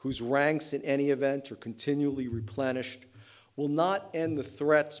 whose ranks in any event are continually replenished, will not end the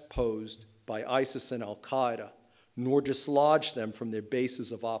threats posed by ISIS and al-Qaeda, nor dislodge them from their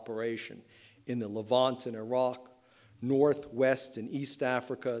bases of operation in the Levant and Iraq, North, West, and East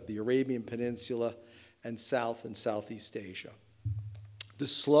Africa, the Arabian Peninsula, and South and Southeast Asia. The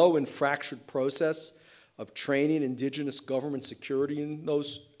slow and fractured process of training indigenous government security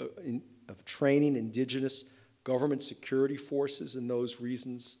forces in those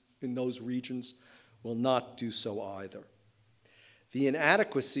regions will not do so either. The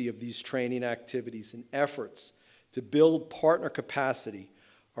inadequacy of these training activities and efforts to build partner capacity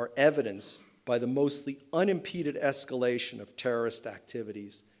are evidenced by the mostly unimpeded escalation of terrorist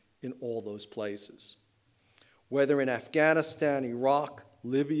activities in all those places. Whether in Afghanistan, Iraq,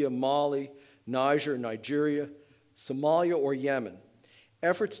 Libya, Mali, Niger, Nigeria, Somalia, or Yemen,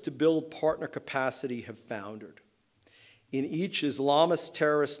 efforts to build partner capacity have foundered. In each, Islamist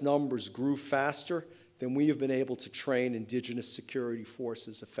terrorist numbers grew faster than we have been able to train indigenous security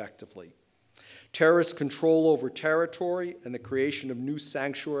forces effectively. Terrorist control over territory and the creation of new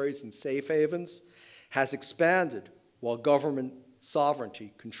sanctuaries and safe havens has expanded while government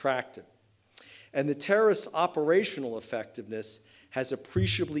sovereignty contracted. And the terrorists' operational effectiveness has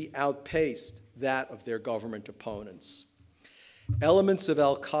appreciably outpaced that of their government opponents. Elements of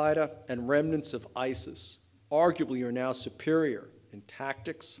al-Qaeda and remnants of ISIS arguably are now superior in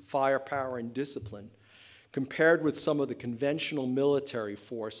tactics, firepower, and discipline compared with some of the conventional military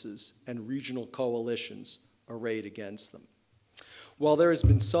forces and regional coalitions arrayed against them. While there has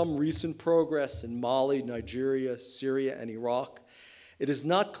been some recent progress in Mali, Nigeria, Syria, and Iraq, it is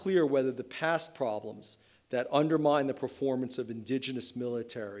not clear whether the past problems that undermine the performance of indigenous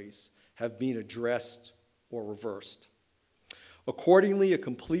militaries have been addressed or reversed. Accordingly, a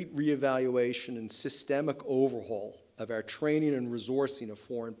complete reevaluation and systemic overhaul of our training and resourcing of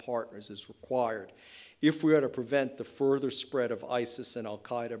foreign partners is required if we are to prevent the further spread of ISIS and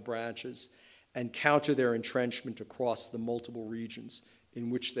al-Qaeda branches and counter their entrenchment across the multiple regions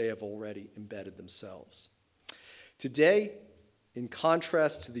in which they have already embedded themselves. Today, in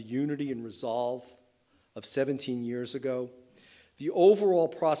contrast to the unity and resolve of 17 years ago, the overall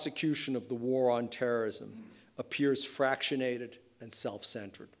prosecution of the war on terrorism appears fractionated and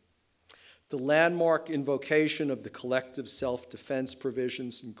self-centered. The landmark invocation of the collective self-defense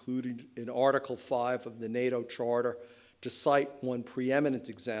provisions included in Article 5 of the NATO Charter, to cite one preeminent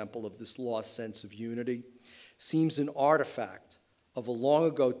example of this lost sense of unity, seems an artifact of a long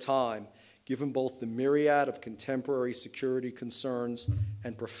ago time, given both the myriad of contemporary security concerns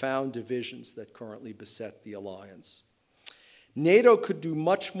and profound divisions that currently beset the alliance. NATO could do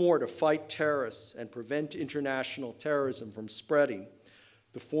much more to fight terrorists and prevent international terrorism from spreading.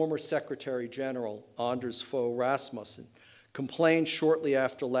 The former Secretary General, Anders Fogh Rasmussen, complained shortly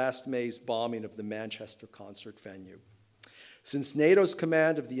after last May's bombing of the Manchester concert venue. Since NATO's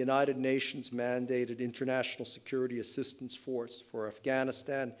command of the United Nations mandated International Security Assistance Force for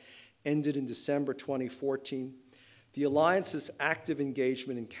Afghanistan ended in December 2014, the alliance's active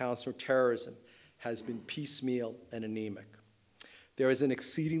engagement in counterterrorism has been piecemeal and anemic. There is an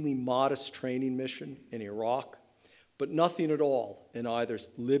exceedingly modest training mission in Iraq, but nothing at all in either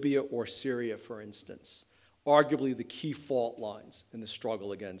Libya or Syria, for instance, arguably the key fault lines in the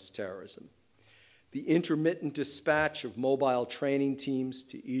struggle against terrorism. The intermittent dispatch of mobile training teams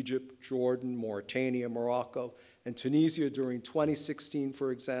to Egypt, Jordan, Mauritania, Morocco, and Tunisia during 2016,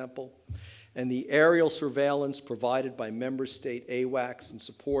 for example, and the aerial surveillance provided by member state AWACS in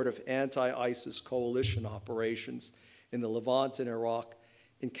support of anti-ISIS coalition operations in the Levant and Iraq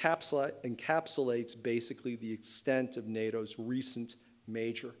encapsulates basically the extent of NATO's recent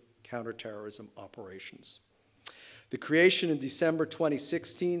major counterterrorism operations. The creation in December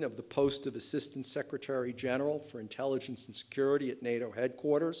 2016 of the post of Assistant Secretary General for Intelligence and Security at NATO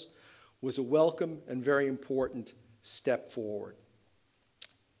headquarters was a welcome and very important step forward,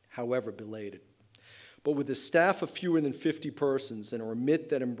 however belated. But with a staff of fewer than 50 persons and a remit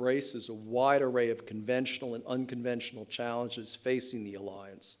that embraces a wide array of conventional and unconventional challenges facing the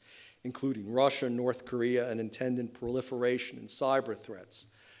alliance, including Russia, North Korea, and intended proliferation and cyber threats,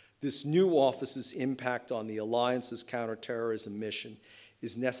 this new office's impact on the alliance's counterterrorism mission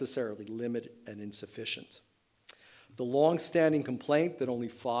is necessarily limited and insufficient. The long-standing complaint that only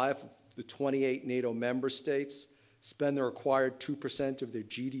 5 of the 28 NATO member states spend the required 2% of their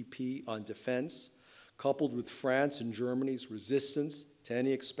GDP on defense, coupled with France and Germany's resistance to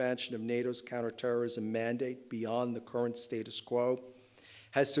any expansion of NATO's counterterrorism mandate beyond the current status quo,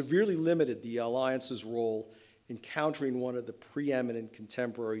 has severely limited the alliance's role in countering one of the preeminent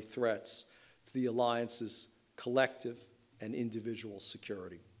contemporary threats to the alliance's collective and individual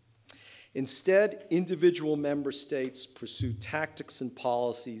security. Instead, individual member states pursue tactics and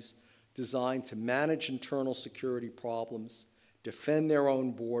policies designed to manage internal security problems, defend their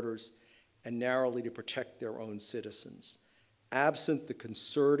own borders, and narrowly to protect their own citizens. Absent the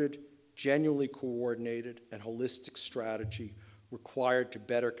concerted, genuinely coordinated, and holistic strategy required to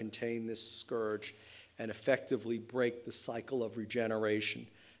better contain this scourge and effectively break the cycle of regeneration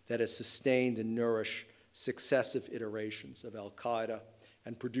that has sustained and nourished successive iterations of al-Qaeda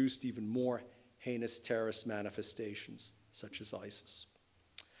and produced even more heinous terrorist manifestations, such as ISIS.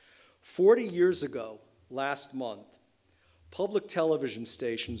 40 years ago, last month, public television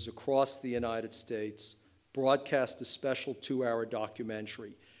stations across the United States broadcast a special 2-hour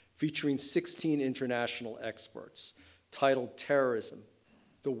documentary featuring 16 international experts titled Terrorism,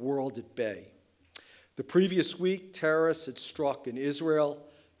 The World at Bay. The previous week, terrorists had struck in Israel,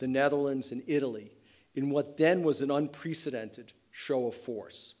 the Netherlands, and Italy in what then was an unprecedented show of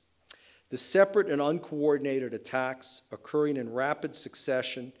force. The separate and uncoordinated attacks occurring in rapid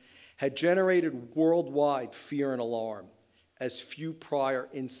succession had generated worldwide fear and alarm, as few prior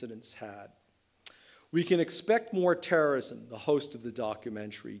incidents had. We can expect more terrorism, the host of the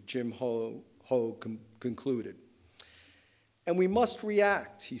documentary, Jim Ho concluded. And we must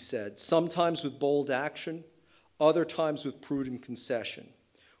react, he said, sometimes with bold action, other times with prudent concession.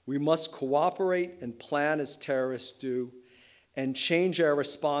 We must cooperate and plan as terrorists do, and change our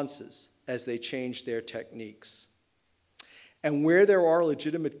responses as they change their techniques. And where there are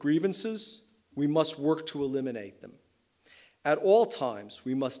legitimate grievances, we must work to eliminate them. At all times,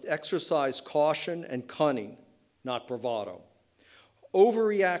 we must exercise caution and cunning, not bravado.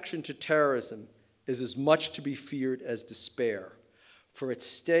 Overreaction to terrorism is as much to be feared as despair, for at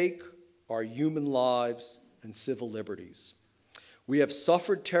stake are human lives and civil liberties. We have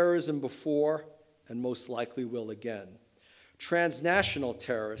suffered terrorism before and most likely will again. Transnational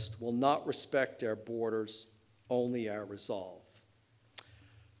terrorists will not respect our borders, only our resolve.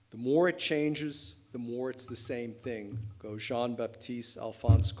 The more it changes, the more it's the same thing, goes Jean-Baptiste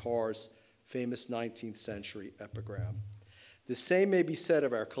Alphonse Karr's famous 19th century epigram. The same may be said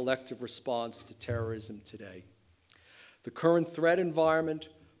of our collective response to terrorism today. The current threat environment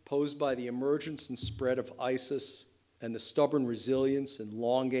posed by the emergence and spread of ISIS and the stubborn resilience and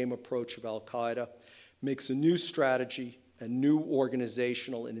long-game approach of al-Qaeda makes a new strategy and new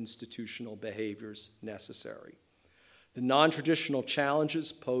organizational and institutional behaviors necessary. The non-traditional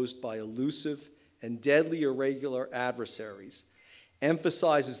challenges posed by elusive and deadly irregular adversaries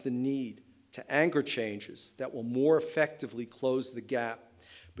emphasizes the need to anchor changes that will more effectively close the gap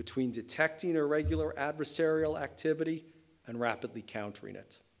between detecting irregular adversarial activity and rapidly countering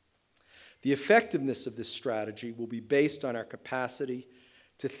it. The effectiveness of this strategy will be based on our capacity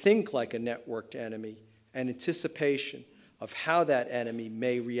to think like a networked enemy and anticipation of how that enemy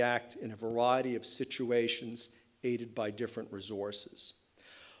may react in a variety of situations aided by different resources.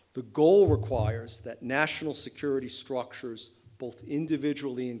 The goal requires that national security structures, both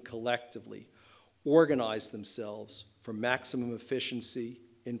individually and collectively, organize themselves for maximum efficiency,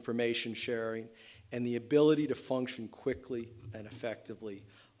 information sharing, and the ability to function quickly and effectively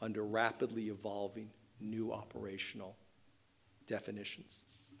under rapidly evolving new operational definitions.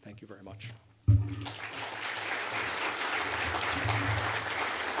 Thank you very much.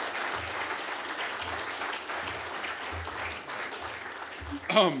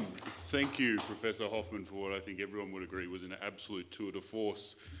 Thank you, Professor Hoffman, for what I think everyone would agree was an absolute tour de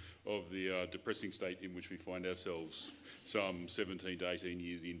force of the depressing state in which we find ourselves some 17 to 18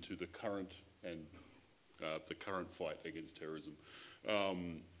 years into the current fight against terrorism.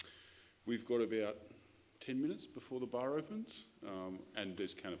 We've got about 10 minutes before the bar opens, and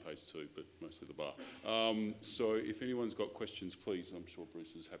there's canapes too, but mostly the bar. So if anyone's got questions, please, I'm sure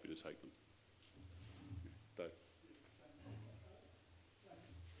Bruce is happy to take them. Dave.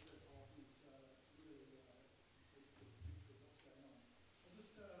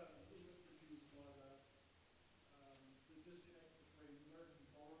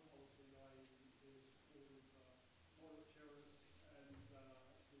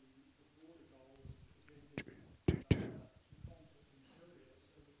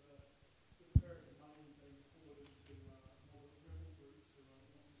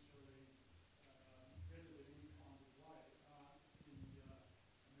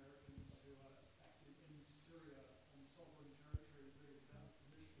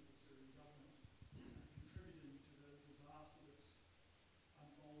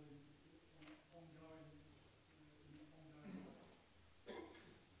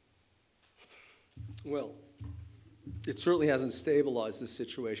 Well, it certainly hasn't stabilized this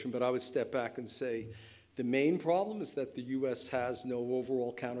situation, but I would step back and say the main problem is that the U.S. has no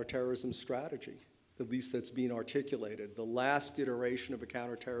overall counterterrorism strategy. at least that's being articulated. The last iteration of a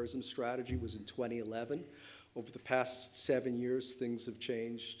counterterrorism strategy was in 2011. Over the past 7 years, things have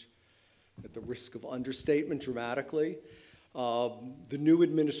changed, at the risk of understatement, dramatically. The new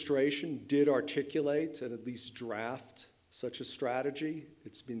administration did articulate and at least draft such a strategy.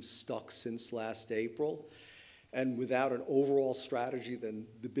 It's been stuck since last April. And without an overall strategy, then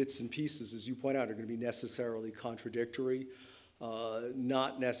the bits and pieces, as you point out, are going to be necessarily contradictory,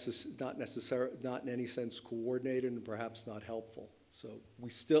 not in any sense coordinated, and perhaps not helpful. So we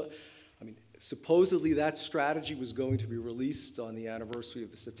still, I mean, supposedly that strategy was going to be released on the anniversary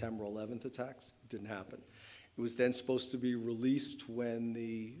of the September 11th attacks. It didn't happen. It was then supposed to be released when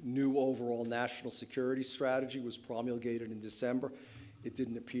the new overall national security strategy was promulgated in December. It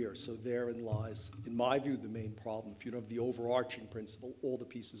didn't appear. So therein lies, in my view, the main problem. If you don't have the overarching principle, all the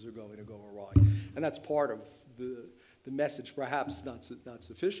pieces are going to go awry. And that's part of the message, perhaps not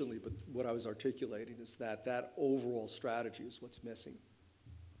sufficiently, but what I was articulating is that that overall strategy is what's missing.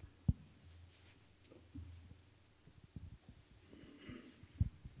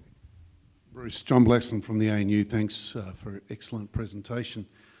 Bruce, John Blackson from the ANU. Thanks for an excellent presentation.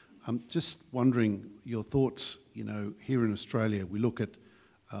 I'm just wondering your thoughts, you know, here in Australia, we look at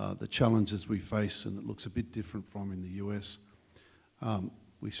the challenges we face and it looks a bit different from in the US.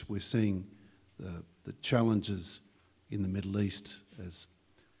 We're seeing the challenges in the Middle East as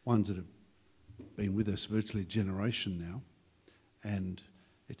ones that have been with us virtually a generation now, and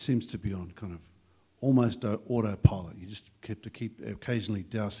it seems to be on kind of almost autopilot. You just have to keep occasionally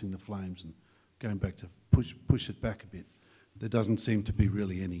dousing the flames and going back to push it back a bit. There doesn't seem to be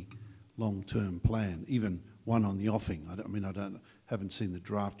really any long-term plan, even one on the offing. Haven't seen the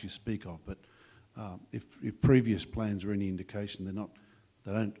draft you speak of, but if previous plans are any indication,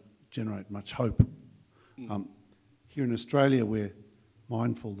 they don't generate much hope. Here in Australia, we're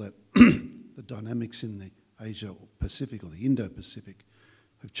mindful that the dynamics in the Asia-Pacific or the Indo-Pacific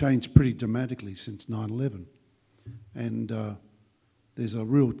have changed pretty dramatically since 9/11. And there's a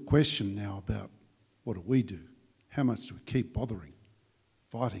real question now about what do? How much do we keep bothering,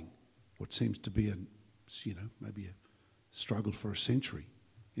 fighting what seems to be maybe a struggle for a century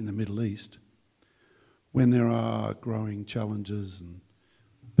in the Middle East, when there are growing challenges and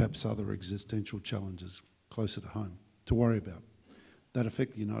perhaps other existential challenges closer to home to worry about that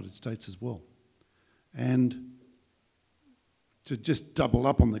affect the United States as well. And to just double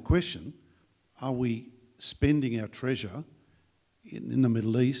up on the question, are we spending our treasure in the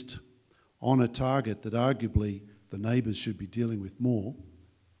Middle East on a target that arguably the neighbours should be dealing with more,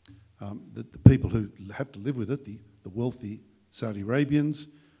 that the people who have to live with it, the wealthy Saudi Arabians,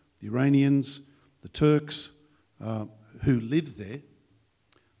 the Iranians, the Turks, who live there,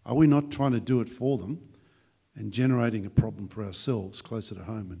 are we not trying to do it for them and generating a problem for ourselves closer to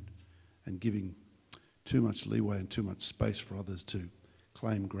home and giving too much leeway and too much space for others to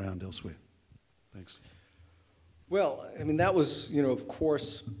claim ground elsewhere? Thanks. Well, I mean, that was, of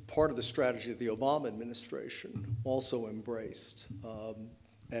course, part of the strategy that the Obama administration also embraced.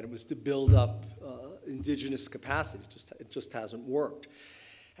 And it was to build up indigenous capacity. It just hasn't worked.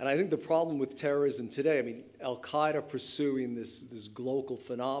 And I think the problem with terrorism today, I mean, Al-Qaeda pursuing this global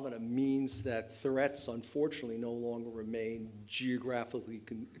phenomena means that threats, unfortunately, no longer remain geographically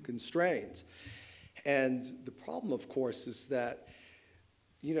constrained. And the problem, of course, is that,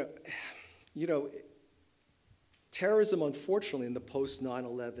 terrorism, unfortunately, in the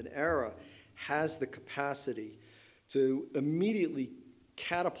post-9/11 era, has the capacity to immediately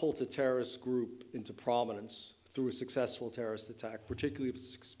catapult a terrorist group into prominence through a successful terrorist attack, particularly if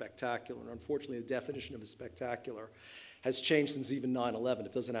it's spectacular. And unfortunately, the definition of a spectacular has changed since even 9/11.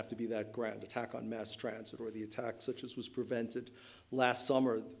 It doesn't have to be that grand. Attack on mass transit or the attack such as was prevented last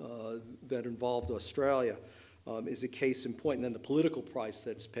summer that involved Australia is a case in point. And then the political price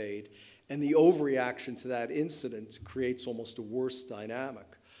that's paid and the overreaction to that incident creates almost a worse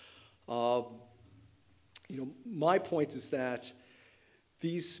dynamic. My point is that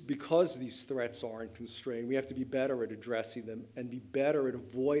because these threats aren't constrained, we have to be better at addressing them and be better at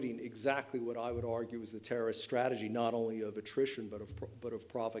avoiding exactly what I would argue is the terrorist strategy, not only of attrition but of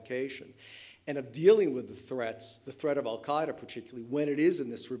provocation, and of dealing with the threat of Al-Qaeda particularly, when it is in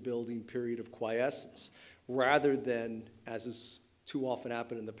this rebuilding period of quiescence, rather than, as is too often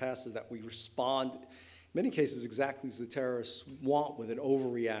happened in the past, is that we respond, in many cases, exactly as the terrorists want, with an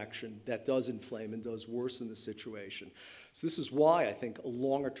overreaction that does inflame and does worsen the situation. So this is why I think a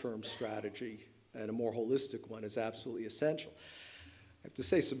longer-term strategy and a more holistic one is absolutely essential. I have to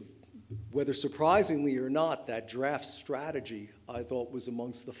say, whether surprisingly or not, that draft strategy I thought was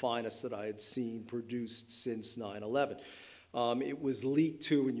amongst the finest that I had seen produced since 9/11. It was leaked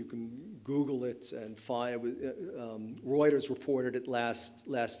to, and you can Google it and find, Reuters reported it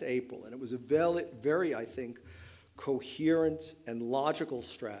last April, and it was a very, I think, coherent and logical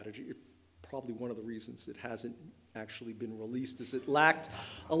strategy. Probably one of the reasons it hasn't actually been released is it lacked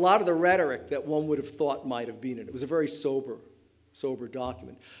a lot of the rhetoric that one would have thought might have been in it. It was a very sober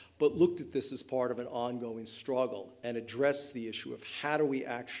document, but looked at this as part of an ongoing struggle and addressed the issue of how do we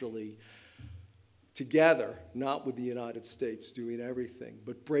actually, together, not with the United States doing everything,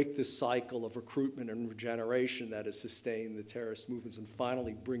 but break this cycle of recruitment and regeneration that has sustained the terrorist movements and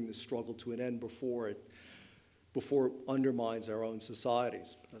finally bring the struggle to an end before it undermines our own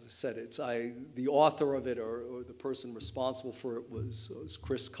societies. As I said, the author of it or the person responsible for it was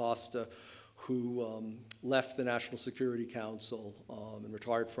Chris Costa, who left the National Security Council and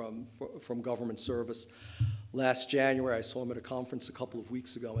retired from government service last January. I saw him at a conference a couple of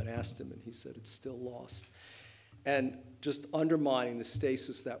weeks ago and asked him, and he said it's still lost. And just undermining the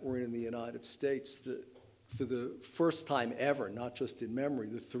stasis that we're in the United States, for the first time ever, not just in memory,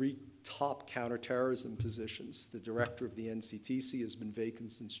 the three top counterterrorism positions. The director of the NCTC has been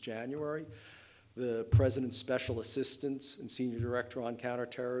vacant since January. The president's special assistant and senior director on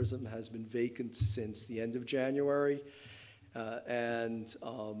counterterrorism has been vacant since the end of January. And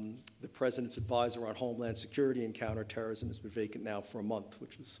the president's advisor on homeland security and counterterrorism has been vacant now for a month,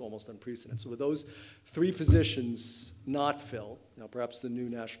 which is almost unprecedented. So with those three positions not filled, now perhaps the new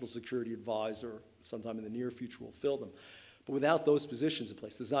national security advisor sometime in the near future will fill them. But without those positions in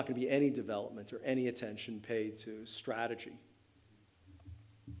place, there's not going to be any development or any attention paid to strategy.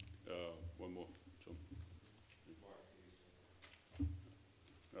 One more, John.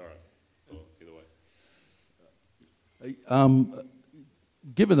 All right. Well, either way.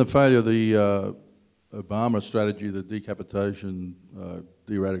 Given the failure of the Obama strategy, the decapitation,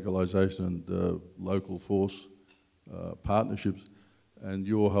 de-radicalisation and local force partnerships, and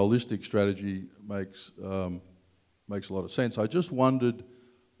your holistic strategy makes a lot of sense. I just wondered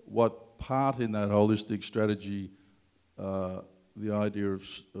what part in that holistic strategy the idea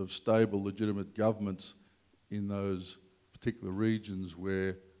of stable, legitimate governments in those particular regions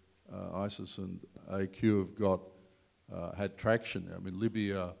where ISIS and AQ have got had traction. I mean,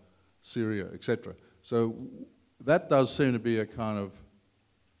 Libya, Syria, etc. So that does seem to be a kind of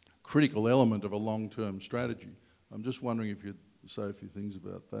critical element of a long-term strategy. I'm just wondering if you'd say a few things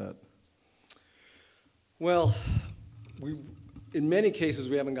about that. Well, in many cases,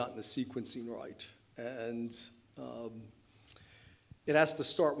 we haven't gotten the sequencing right. And it has to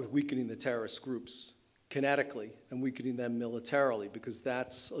start with weakening the terrorist groups kinetically and weakening them militarily, because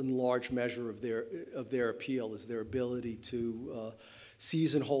that's in large measure of their appeal, is their ability to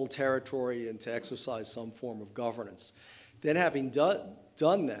seize and hold territory and to exercise some form of governance. Then having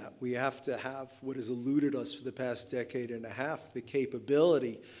done that, we have to have what has eluded us for the past decade and a half, the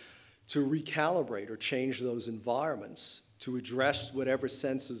capability to recalibrate or change those environments to address whatever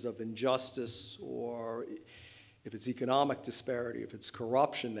senses of injustice, or if it's economic disparity, if it's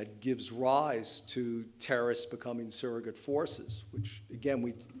corruption, that gives rise to terrorists becoming surrogate forces, which,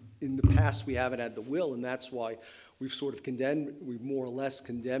 again, in the past we haven't had the will, and that's why we've more or less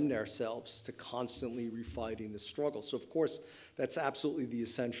condemned ourselves to constantly refighting the struggle. So, of course, that's absolutely the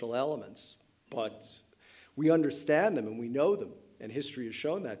essential elements, but we understand them and we know them, and history has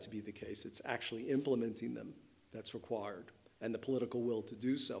shown that to be the case. It's actually implementing them that's required, and the political will to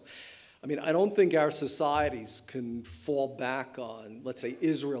do so. I mean, I don't think our societies can fall back on, let's say,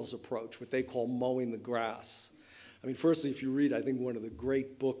 Israel's approach, what they call mowing the grass. I mean, firstly, if you read, I think one of the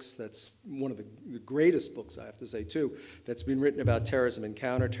great books, that's one of the greatest books, I have to say, too, that's been written about terrorism and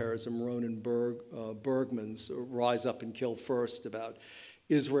counterterrorism, Ronan Bergman's Rise Up and Kill First, about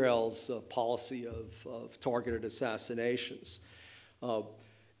Israel's policy of targeted assassinations.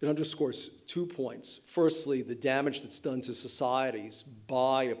 It underscores 2 points. Firstly, the damage that's done to societies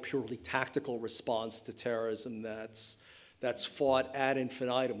by a purely tactical response to terrorism that's fought ad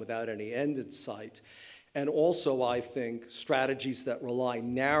infinitum without any end in sight. And also, I think, strategies that rely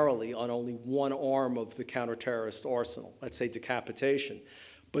narrowly on only one arm of the counterterrorist arsenal, let's say decapitation,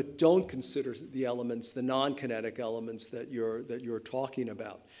 but don't consider the elements, the non-kinetic elements that you're talking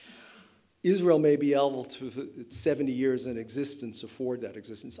about. Israel may be able to, its 70 years in existence, afford that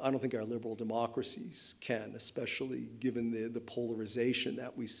existence. I don't think our liberal democracies can, especially given the polarization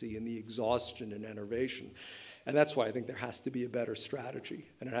that we see and the exhaustion and enervation. And that's why I think there has to be a better strategy,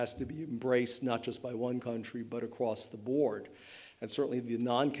 and it has to be embraced not just by one country, but across the board. And certainly the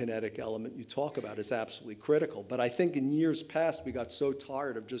non-kinetic element you talk about is absolutely critical. But I think in years past, we got so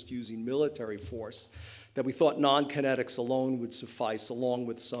tired of just using military force that we thought non-kinetics alone would suffice, along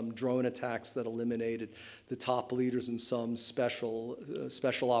with some drone attacks that eliminated the top leaders in some special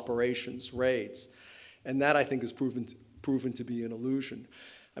operations raids. And that, I think, has proven to be an illusion.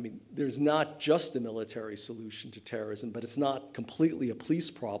 I mean, there's not just a military solution to terrorism, but it's not completely a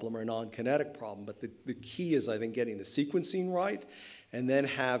police problem or a non-kinetic problem. But the key is, I think, getting the sequencing right and then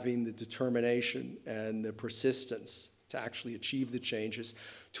having the determination and the persistence to actually achieve the changes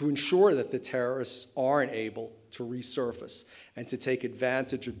to ensure that the terrorists aren't able to resurface and to take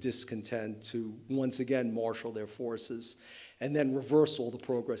advantage of discontent to once again marshal their forces and then reverse all the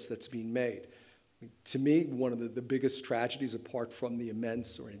progress that's being made. To me, one of the biggest tragedies, apart from the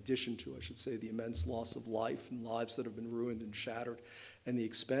immense, or in addition to, I should say, the immense loss of life and lives that have been ruined and shattered, and the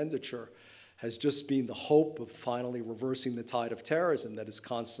expenditure, has just been the hope of finally reversing the tide of terrorism that is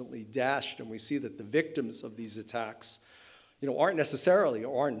constantly dashed. And we see that the victims of these attacks, aren't necessarily,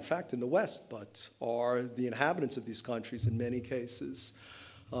 or aren't in fact in the West, but are the inhabitants of these countries in many cases,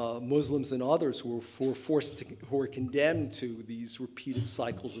 Muslims and others who are condemned to these repeated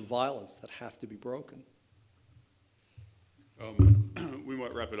cycles of violence that have to be broken. We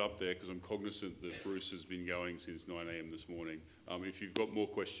might wrap it up there because I'm cognizant that Bruce has been going since 9 a.m. this morning. If you've got more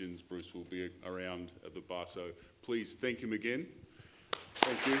questions, Bruce will be around at the bar, so please thank him again.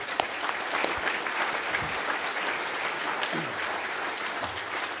 Thank you.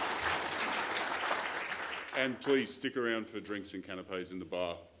 And please stick around for drinks and canapes in the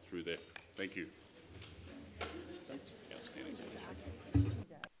bar through there. Thank you.